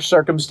change our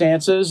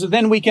circumstances,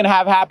 then we can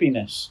have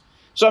happiness.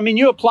 So,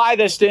 you apply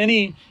this to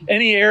any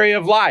area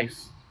of life.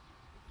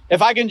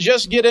 If I can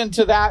just get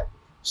into that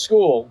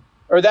school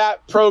or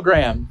that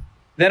program,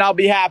 then I'll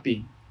be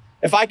happy.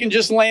 If I can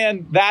just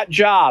land that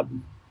job,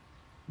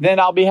 then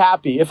I'll be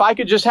happy. If I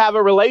could just have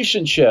a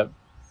relationship,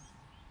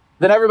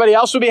 then everybody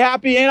else would be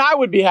happy and I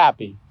would be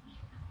happy.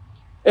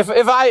 If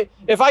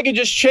I could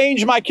just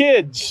change my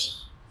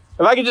kids,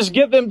 if I could just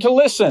get them to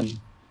listen,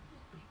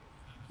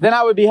 then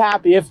I would be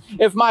happy.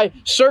 If my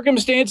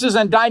circumstances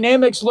and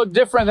dynamics look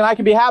different, then I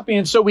can be happy.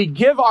 And so we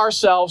give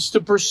ourselves to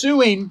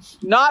pursuing,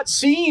 not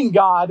seeing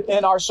God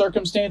in our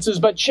circumstances,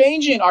 but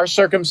changing our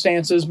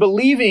circumstances,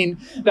 believing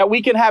that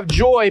we can have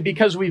joy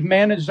because we've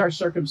managed our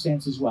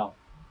circumstances well.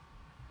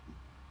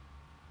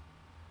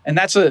 And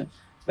that's a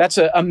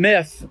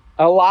myth,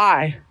 a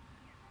lie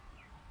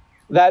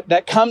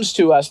that comes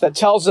to us, that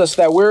tells us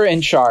that we're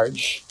in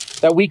charge,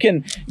 that we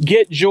can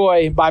get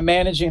joy by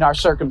managing our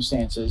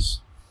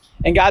circumstances.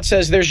 And God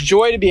says there's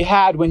joy to be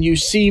had when you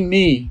see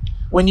me,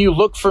 when you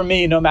look for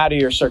me, no matter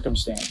your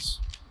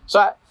circumstance. So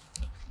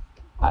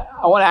I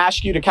want to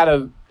ask you to kind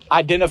of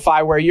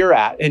identify where you're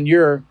at in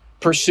your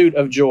pursuit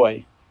of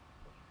joy.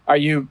 Are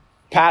you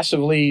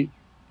passively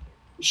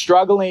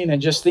struggling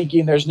and just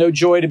thinking there's no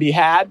joy to be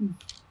had?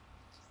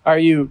 Are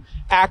you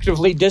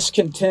actively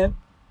discontent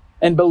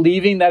and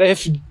believing that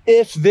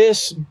if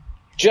this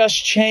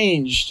just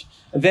changed,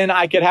 then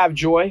I could have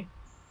joy?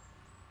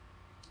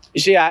 You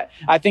see,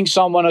 I think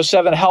Psalm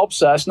 107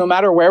 helps us, no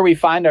matter where we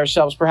find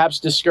ourselves, perhaps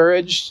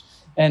discouraged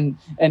and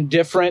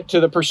indifferent to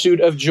the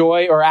pursuit of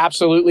joy, or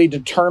absolutely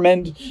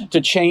determined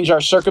to change our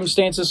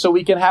circumstances so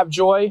we can have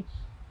joy.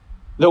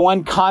 The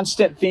one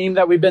constant theme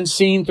that we've been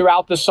seeing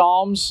throughout the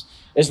Psalms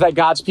is that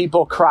God's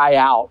people cry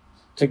out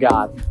to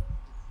God,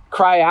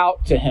 cry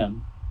out to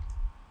Him.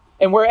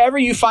 And wherever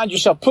you find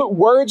yourself, put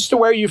words to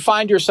where you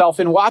find yourself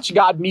and watch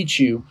God meet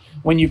you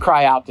when you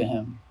cry out to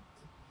Him.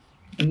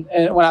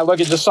 And when I look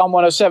at the Psalm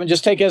 107,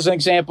 just take as an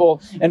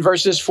example in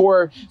verses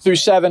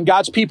 4-7,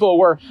 God's people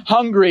were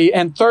hungry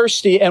and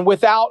thirsty and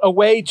without a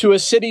way to a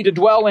city to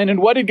dwell in. And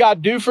what did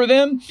God do for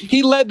them?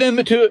 He led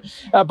them to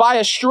by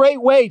a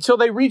straight way till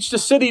they reached a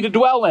city to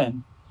dwell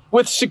in,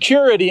 with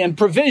security and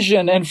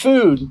provision and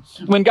food.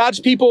 When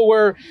God's people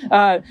were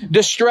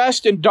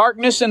distressed in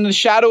darkness and the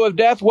shadow of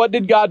death, what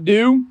did God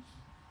do?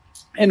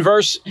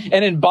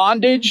 In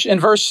bondage, in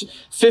verse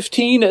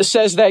 15, it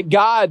says that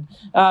God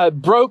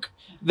broke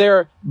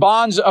their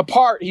bonds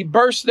apart. He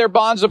burst their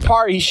bonds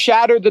apart. He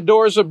shattered the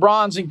doors of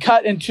bronze and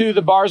cut into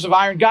the bars of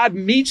iron. God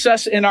meets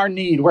us in our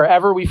need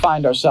wherever we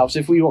find ourselves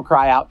if we will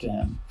cry out to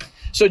Him.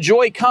 So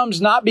joy comes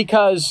not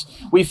because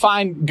we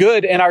find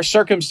good in our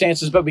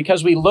circumstances, but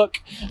because we look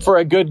for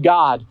a good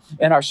God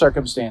in our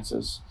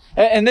circumstances.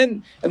 And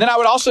then I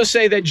would also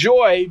say that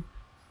joy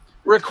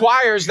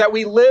requires that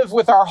we live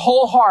with our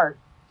whole heart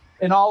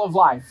in all of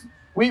life.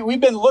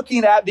 We've been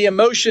looking at the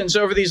emotions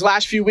over these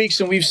last few weeks,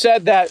 and we've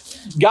said that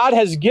God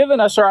has given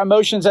us our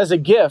emotions as a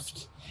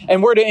gift,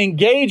 and we're to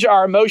engage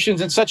our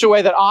emotions in such a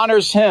way that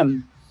honors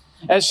Him,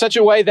 in such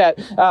a way that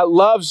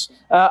loves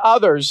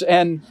others,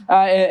 and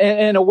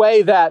in a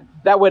way that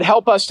would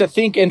help us to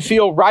think and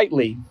feel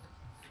rightly.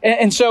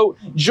 And so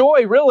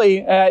joy really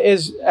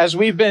is, as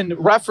we've been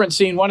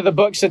referencing, one of the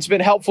books that's been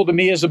helpful to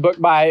me is a book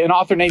by an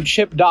author named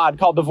Chip Dodd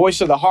called The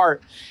Voice of the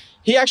Heart.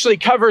 He actually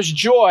covers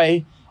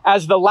joy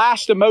as the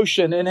last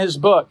emotion in his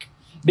book,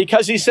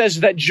 because he says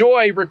that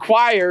joy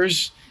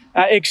requires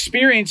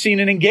experiencing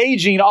and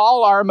engaging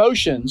all our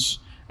emotions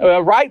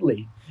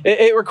rightly.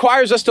 It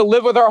requires us to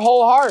live with our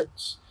whole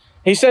hearts.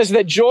 He says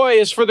that joy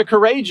is for the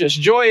courageous.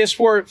 Joy is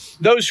for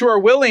those who are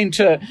willing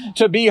to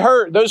be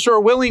hurt, those who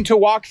are willing to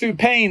walk through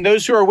pain,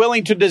 those who are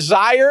willing to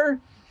desire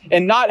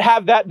and not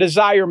have that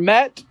desire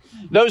met,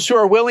 those who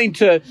are willing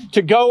to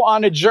go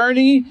on a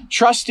journey,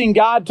 trusting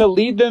God to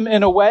lead them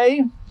in a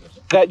way.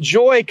 That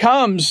joy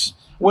comes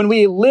when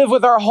we live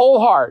with our whole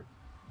heart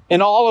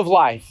in all of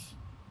life,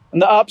 in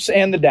the ups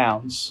and the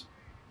downs.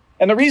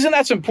 And the reason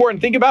that's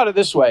important, think about it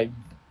this way.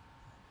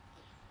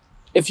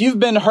 If you've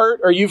been hurt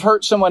or you've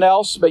hurt someone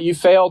else, but you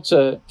fail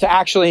to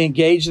actually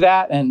engage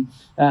that and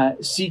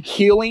seek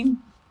healing,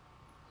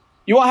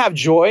 you won't have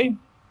joy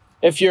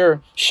if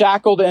you're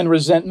shackled in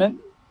resentment.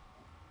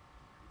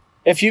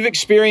 If you've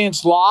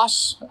experienced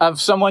loss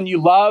of someone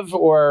you love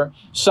or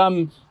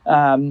some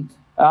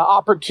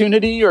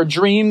opportunity or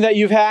dream that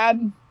you've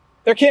had,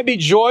 there can't be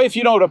joy if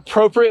you don't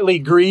appropriately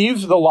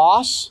grieve the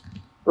loss,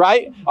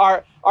 right?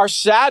 Our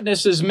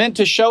sadness is meant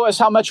to show us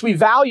how much we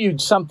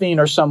valued something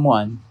or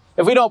someone.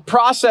 If we don't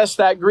process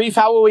that grief,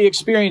 how will we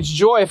experience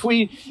joy?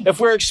 If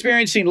we're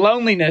experiencing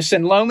loneliness,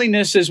 and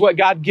loneliness is what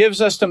God gives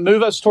us to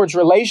move us towards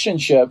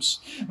relationships,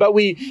 but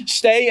we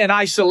stay in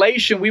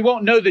isolation, we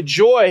won't know the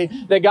joy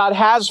that God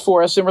has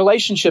for us in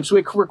relationships.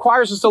 It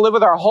requires us to live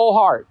with our whole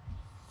heart.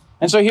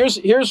 And so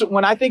here's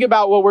when I think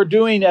about what we're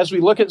doing as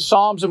we look at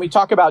Psalms and we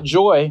talk about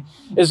joy,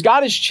 is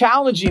God is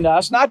challenging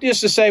us not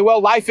just to say,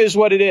 well, life is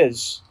what it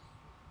is.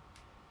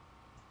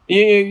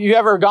 You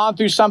ever gone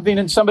through something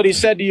and somebody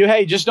said to you,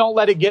 hey, just don't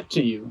let it get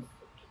to you.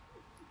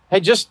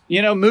 Hey, just,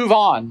 move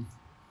on.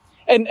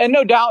 And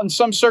no doubt in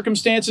some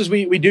circumstances,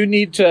 we do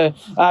need to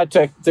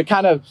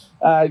kind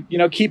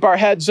of, keep our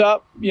heads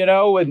up,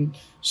 when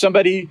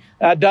somebody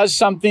does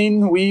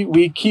something,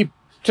 we keep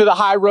to the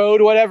high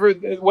road,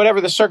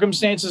 whatever the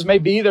circumstances may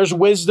be. There's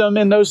wisdom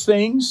in those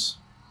things.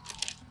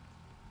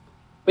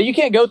 But you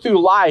can't go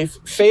through life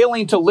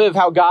failing to live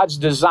how God's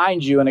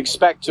designed you and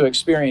expect to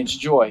experience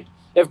joy.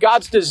 If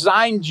God's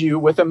designed you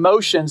with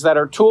emotions that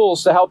are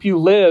tools to help you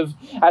live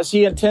as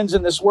He intends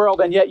in this world,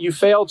 and yet you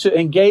fail to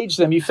engage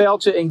them, you fail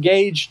to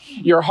engage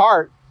your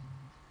heart,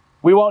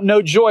 we won't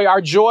know joy. Our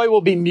joy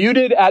will be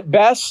muted at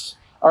best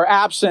or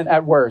absent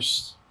at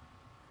worst.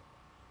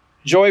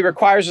 Joy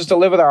requires us to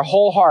live with our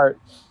whole heart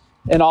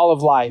in all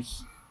of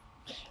life.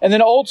 And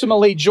then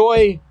ultimately,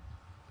 joy,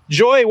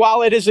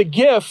 while it is a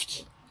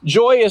gift,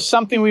 joy is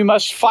something we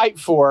must fight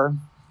for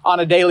on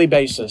a daily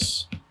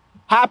basis.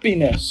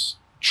 Happiness.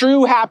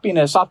 True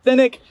happiness,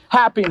 authentic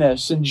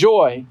happiness and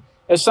joy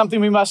is something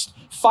we must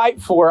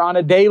fight for on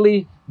a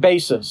daily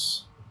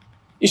basis.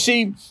 You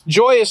see,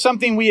 joy is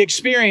something we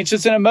experience.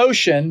 It's an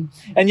emotion,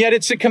 and yet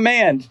it's a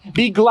command.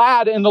 Be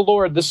glad in the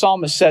Lord, the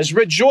psalmist says.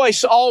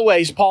 Rejoice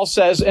always, Paul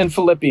says in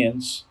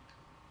Philippians.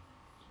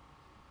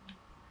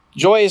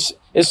 Joy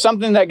is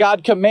something that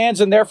God commands,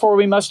 and therefore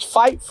we must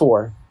fight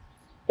for.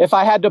 If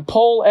I had to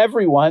poll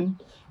everyone,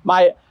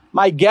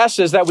 my guess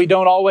is that we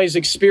don't always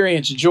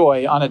experience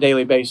joy on a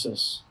daily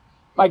basis.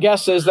 My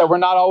guess is that we're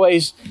not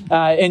always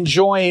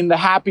enjoying the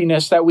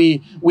happiness that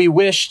we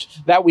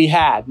wished that we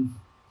had.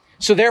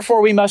 So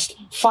therefore, we must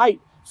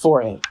fight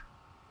for it.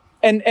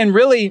 And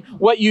really,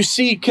 what you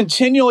see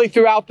continually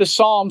throughout the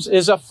Psalms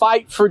is a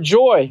fight for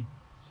joy.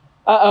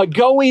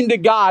 Going to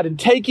God and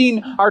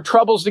taking our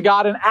troubles to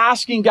God and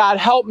asking God,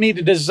 help me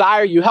to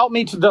desire you. Help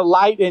me to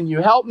delight in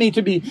you. Help me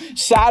to be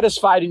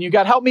satisfied in you.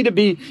 God, help me to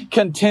be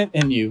content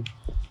in you.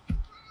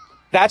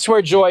 That's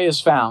where joy is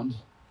found.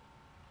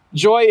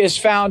 Joy is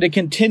found in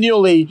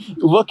continually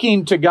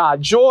looking to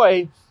God.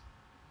 Joy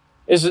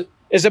is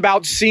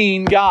about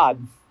seeing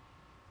God.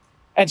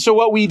 And so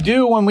what we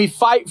do when we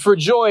fight for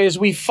joy is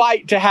we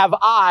fight to have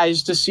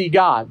eyes to see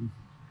God.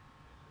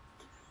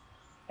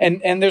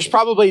 And there's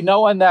probably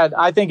no one that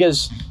I think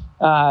has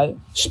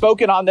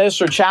spoken on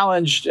this or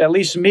challenged, at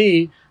least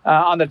me,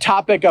 on the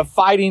topic of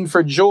fighting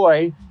for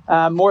joy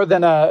more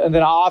than an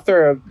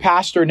author, a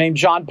pastor named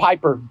John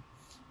Piper.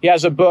 He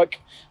has a book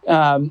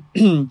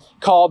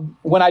called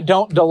When I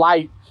Don't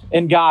Delight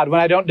in God,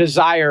 When I Don't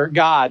Desire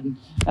God.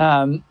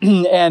 And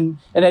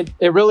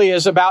it really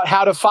is about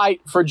how to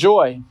fight for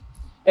joy.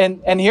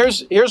 And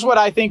here's what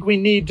I think we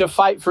need to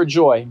fight for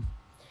joy.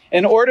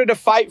 In order to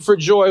fight for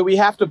joy, we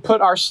have to put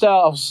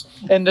ourselves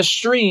in the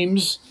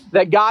streams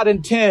that God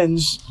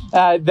intends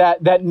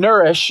that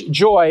nourish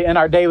joy in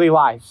our daily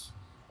life.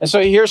 And so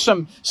here's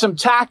some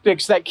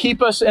tactics that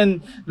keep us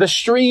in the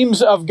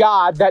streams of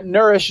God that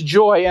nourish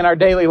joy in our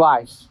daily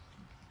life.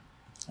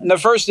 And the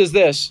first is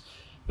this.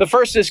 The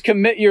first is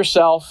commit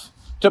yourself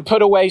to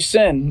put away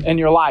sin in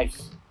your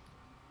life.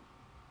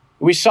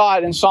 We saw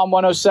it in Psalm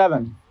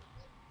 107.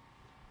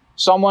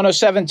 Psalm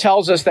 107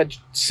 tells us that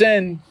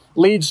sin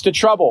leads to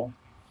trouble.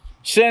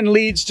 Sin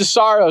leads to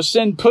sorrow.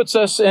 Sin puts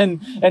us in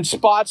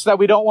spots that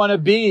we don't want to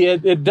be.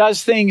 It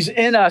does things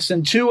in us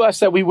and to us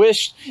that we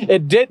wish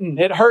it didn't.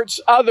 It hurts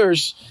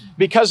others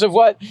because of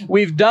what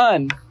we've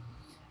done.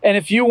 And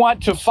if you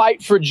want to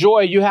fight for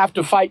joy, you have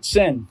to fight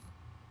sin.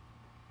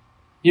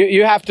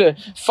 You have to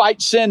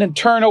fight sin and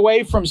turn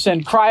away from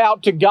sin. Cry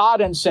out to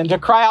God in sin. To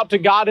cry out to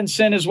God in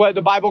sin is what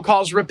the Bible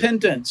calls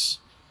repentance.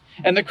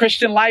 And the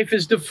Christian life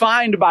is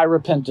defined by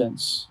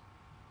repentance.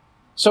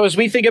 So as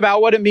we think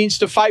about what it means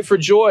to fight for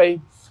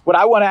joy, what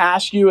I want to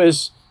ask you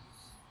is,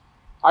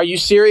 are you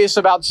serious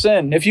about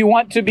sin? If you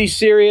want to be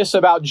serious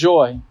about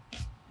joy,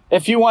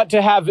 if you want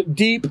to have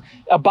deep,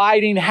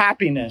 abiding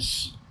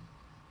happiness,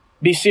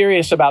 be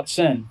serious about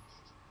sin.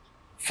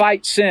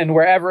 Fight sin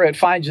wherever it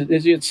finds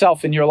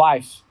itself in your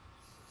life.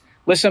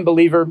 Listen,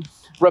 believer,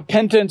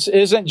 repentance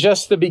isn't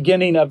just the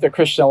beginning of the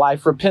Christian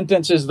life.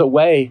 Repentance is the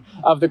way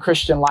of the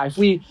Christian life.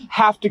 We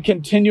have to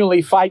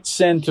continually fight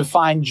sin to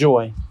find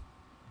joy.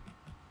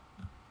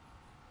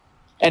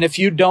 And if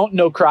you don't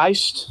know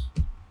Christ,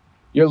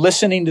 you're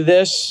listening to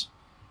this,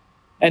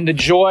 and the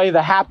joy,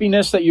 the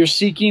happiness that you're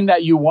seeking,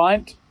 that you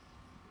want,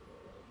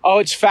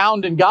 it's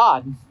found in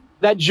God.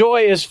 That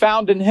joy is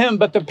found in Him.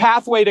 But the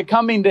pathway to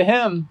coming to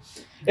Him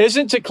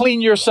isn't to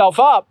clean yourself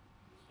up,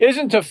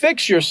 isn't to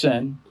fix your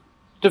sin,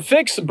 to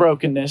fix the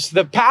brokenness.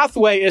 The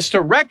pathway is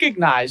to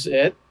recognize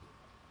it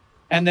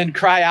and then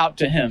cry out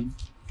to Him.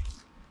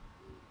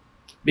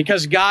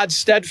 Because God's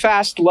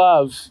steadfast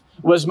love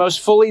was most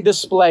fully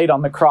displayed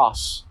on the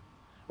cross,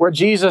 where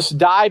Jesus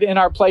died in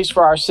our place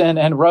for our sin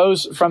and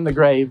rose from the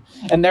grave.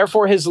 And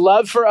therefore, His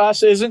love for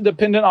us isn't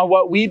dependent on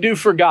what we do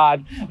for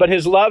God, but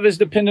His love is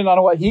dependent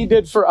on what He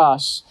did for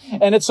us.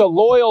 And it's a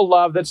loyal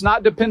love that's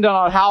not dependent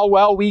on how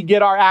well we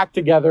get our act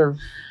together,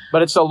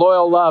 but it's a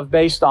loyal love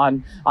based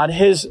on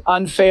His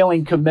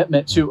unfailing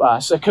commitment to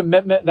us, a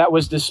commitment that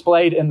was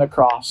displayed in the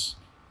cross.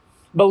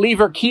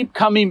 Believer, keep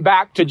coming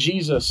back to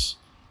Jesus.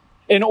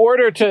 In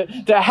order to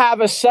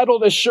have a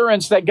settled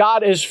assurance that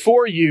God is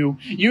for you,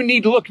 you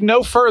need look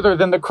no further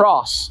than the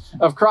cross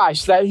of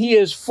Christ, that He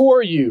is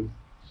for you.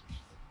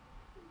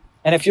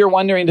 And if you're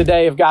wondering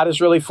today if God is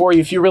really for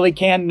you, if you really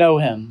can know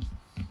Him,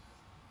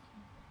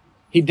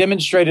 He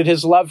demonstrated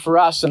His love for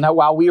us, and that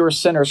while we were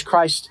sinners,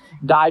 Christ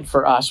died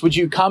for us. Would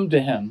you come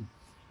to Him?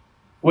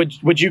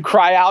 Would you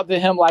cry out to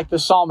Him like the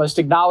psalmist,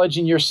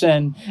 acknowledging your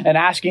sin and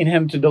asking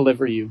Him to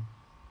deliver you?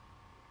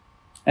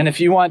 And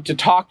if you want to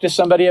talk to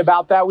somebody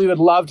about that, we would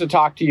love to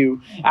talk to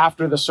you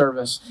after the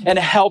service and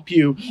help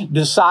you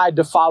decide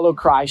to follow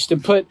Christ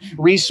and put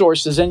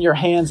resources in your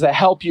hands that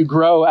help you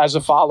grow as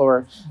a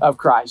follower of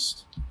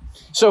Christ.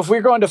 So if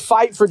we're going to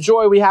fight for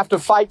joy, we have to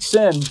fight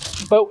sin.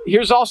 But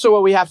here's also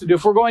what we have to do.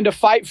 If we're going to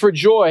fight for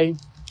joy,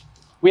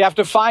 we have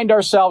to find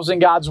ourselves in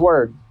God's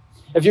Word.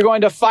 If you're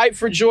going to fight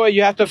for joy,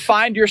 you have to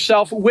find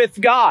yourself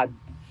with God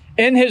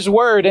in His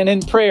Word and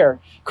in prayer.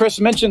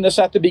 Chris mentioned this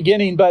at the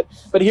beginning, but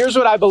here's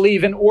what I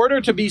believe. In order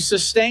to be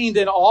sustained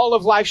in all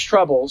of life's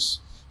troubles,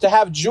 to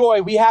have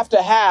joy, we have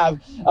to have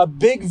a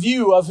big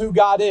view of who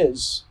God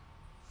is.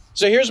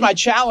 So here's my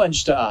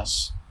challenge to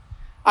us.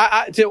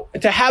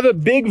 To have a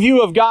big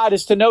view of God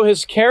is to know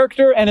His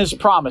character and His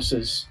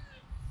promises.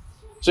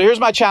 So here's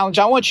my challenge.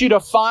 I want you to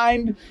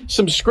find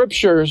some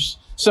scriptures,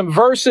 some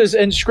verses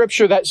in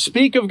Scripture that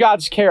speak of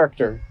God's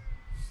character,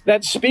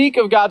 that speak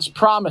of God's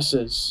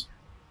promises,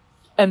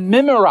 and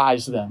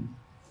memorize them.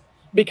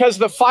 Because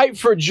the fight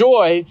for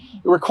joy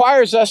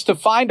requires us to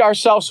find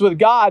ourselves with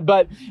God.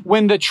 But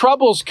when the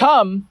troubles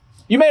come,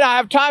 you may not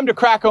have time to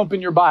crack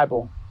open your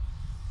Bible.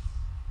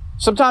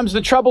 Sometimes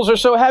the troubles are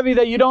so heavy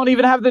that you don't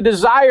even have the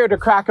desire to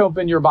crack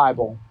open your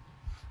Bible.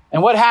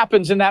 And what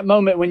happens in that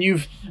moment when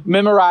you've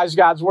memorized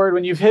God's Word,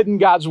 when you've hidden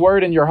God's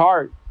Word in your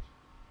heart?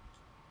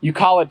 You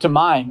call it to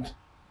mind.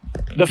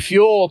 The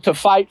fuel to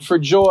fight for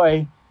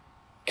joy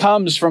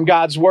comes from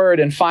God's Word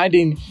and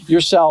finding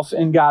yourself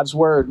in God's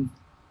Word.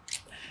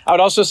 I would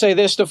also say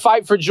this: to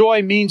fight for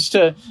joy means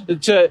to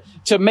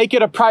make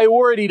it a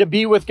priority to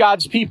be with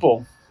God's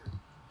people.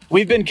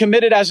 We've been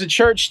committed as a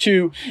church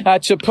to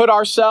put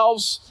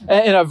ourselves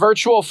in a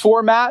virtual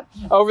format.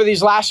 Over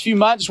these last few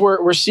months,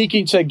 we're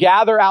seeking to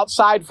gather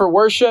outside for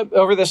worship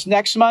over this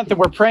next month, and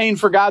we're praying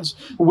for God's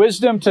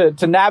wisdom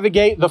to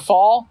navigate the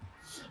fall.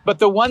 But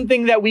the one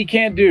thing that we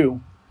can't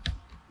do,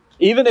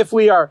 even if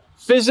we are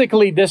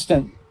physically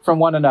distant from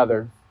one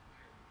another,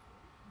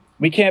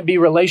 we can't be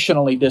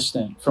relationally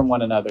distant from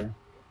one another.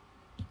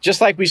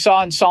 Just like we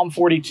saw in Psalm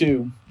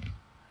 42.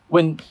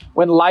 When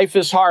life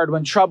is hard,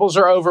 when troubles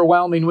are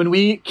overwhelming, when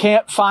we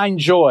can't find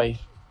joy,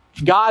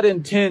 God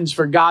intends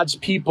for God's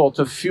people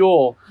to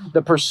fuel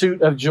the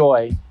pursuit of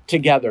joy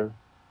together.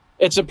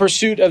 It's a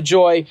pursuit of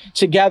joy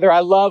together.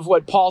 I love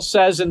what Paul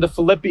says in to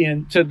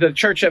the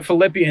church at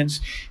Philippians.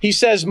 He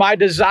says, my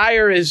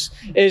desire is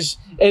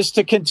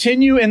to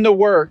continue in the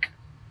work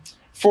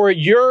for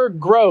your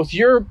growth,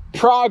 your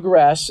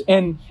progress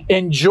in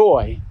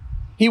joy.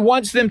 He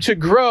wants them to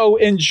grow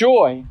in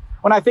joy.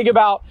 When I think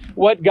about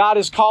what God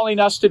is calling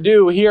us to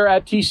do here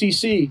at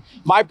TCC,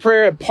 my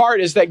prayer in part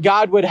is that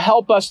God would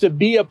help us to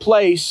be a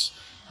place,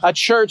 a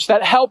church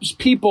that helps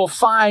people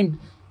find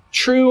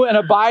true and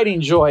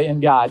abiding joy in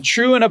God,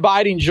 true and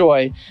abiding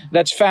joy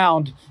that's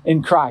found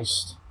in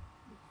Christ.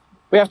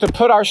 We have to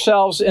put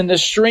ourselves in the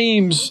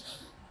streams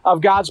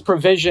of God's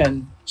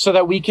provision so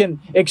that we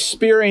can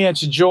experience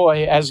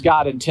joy as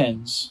God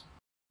intends.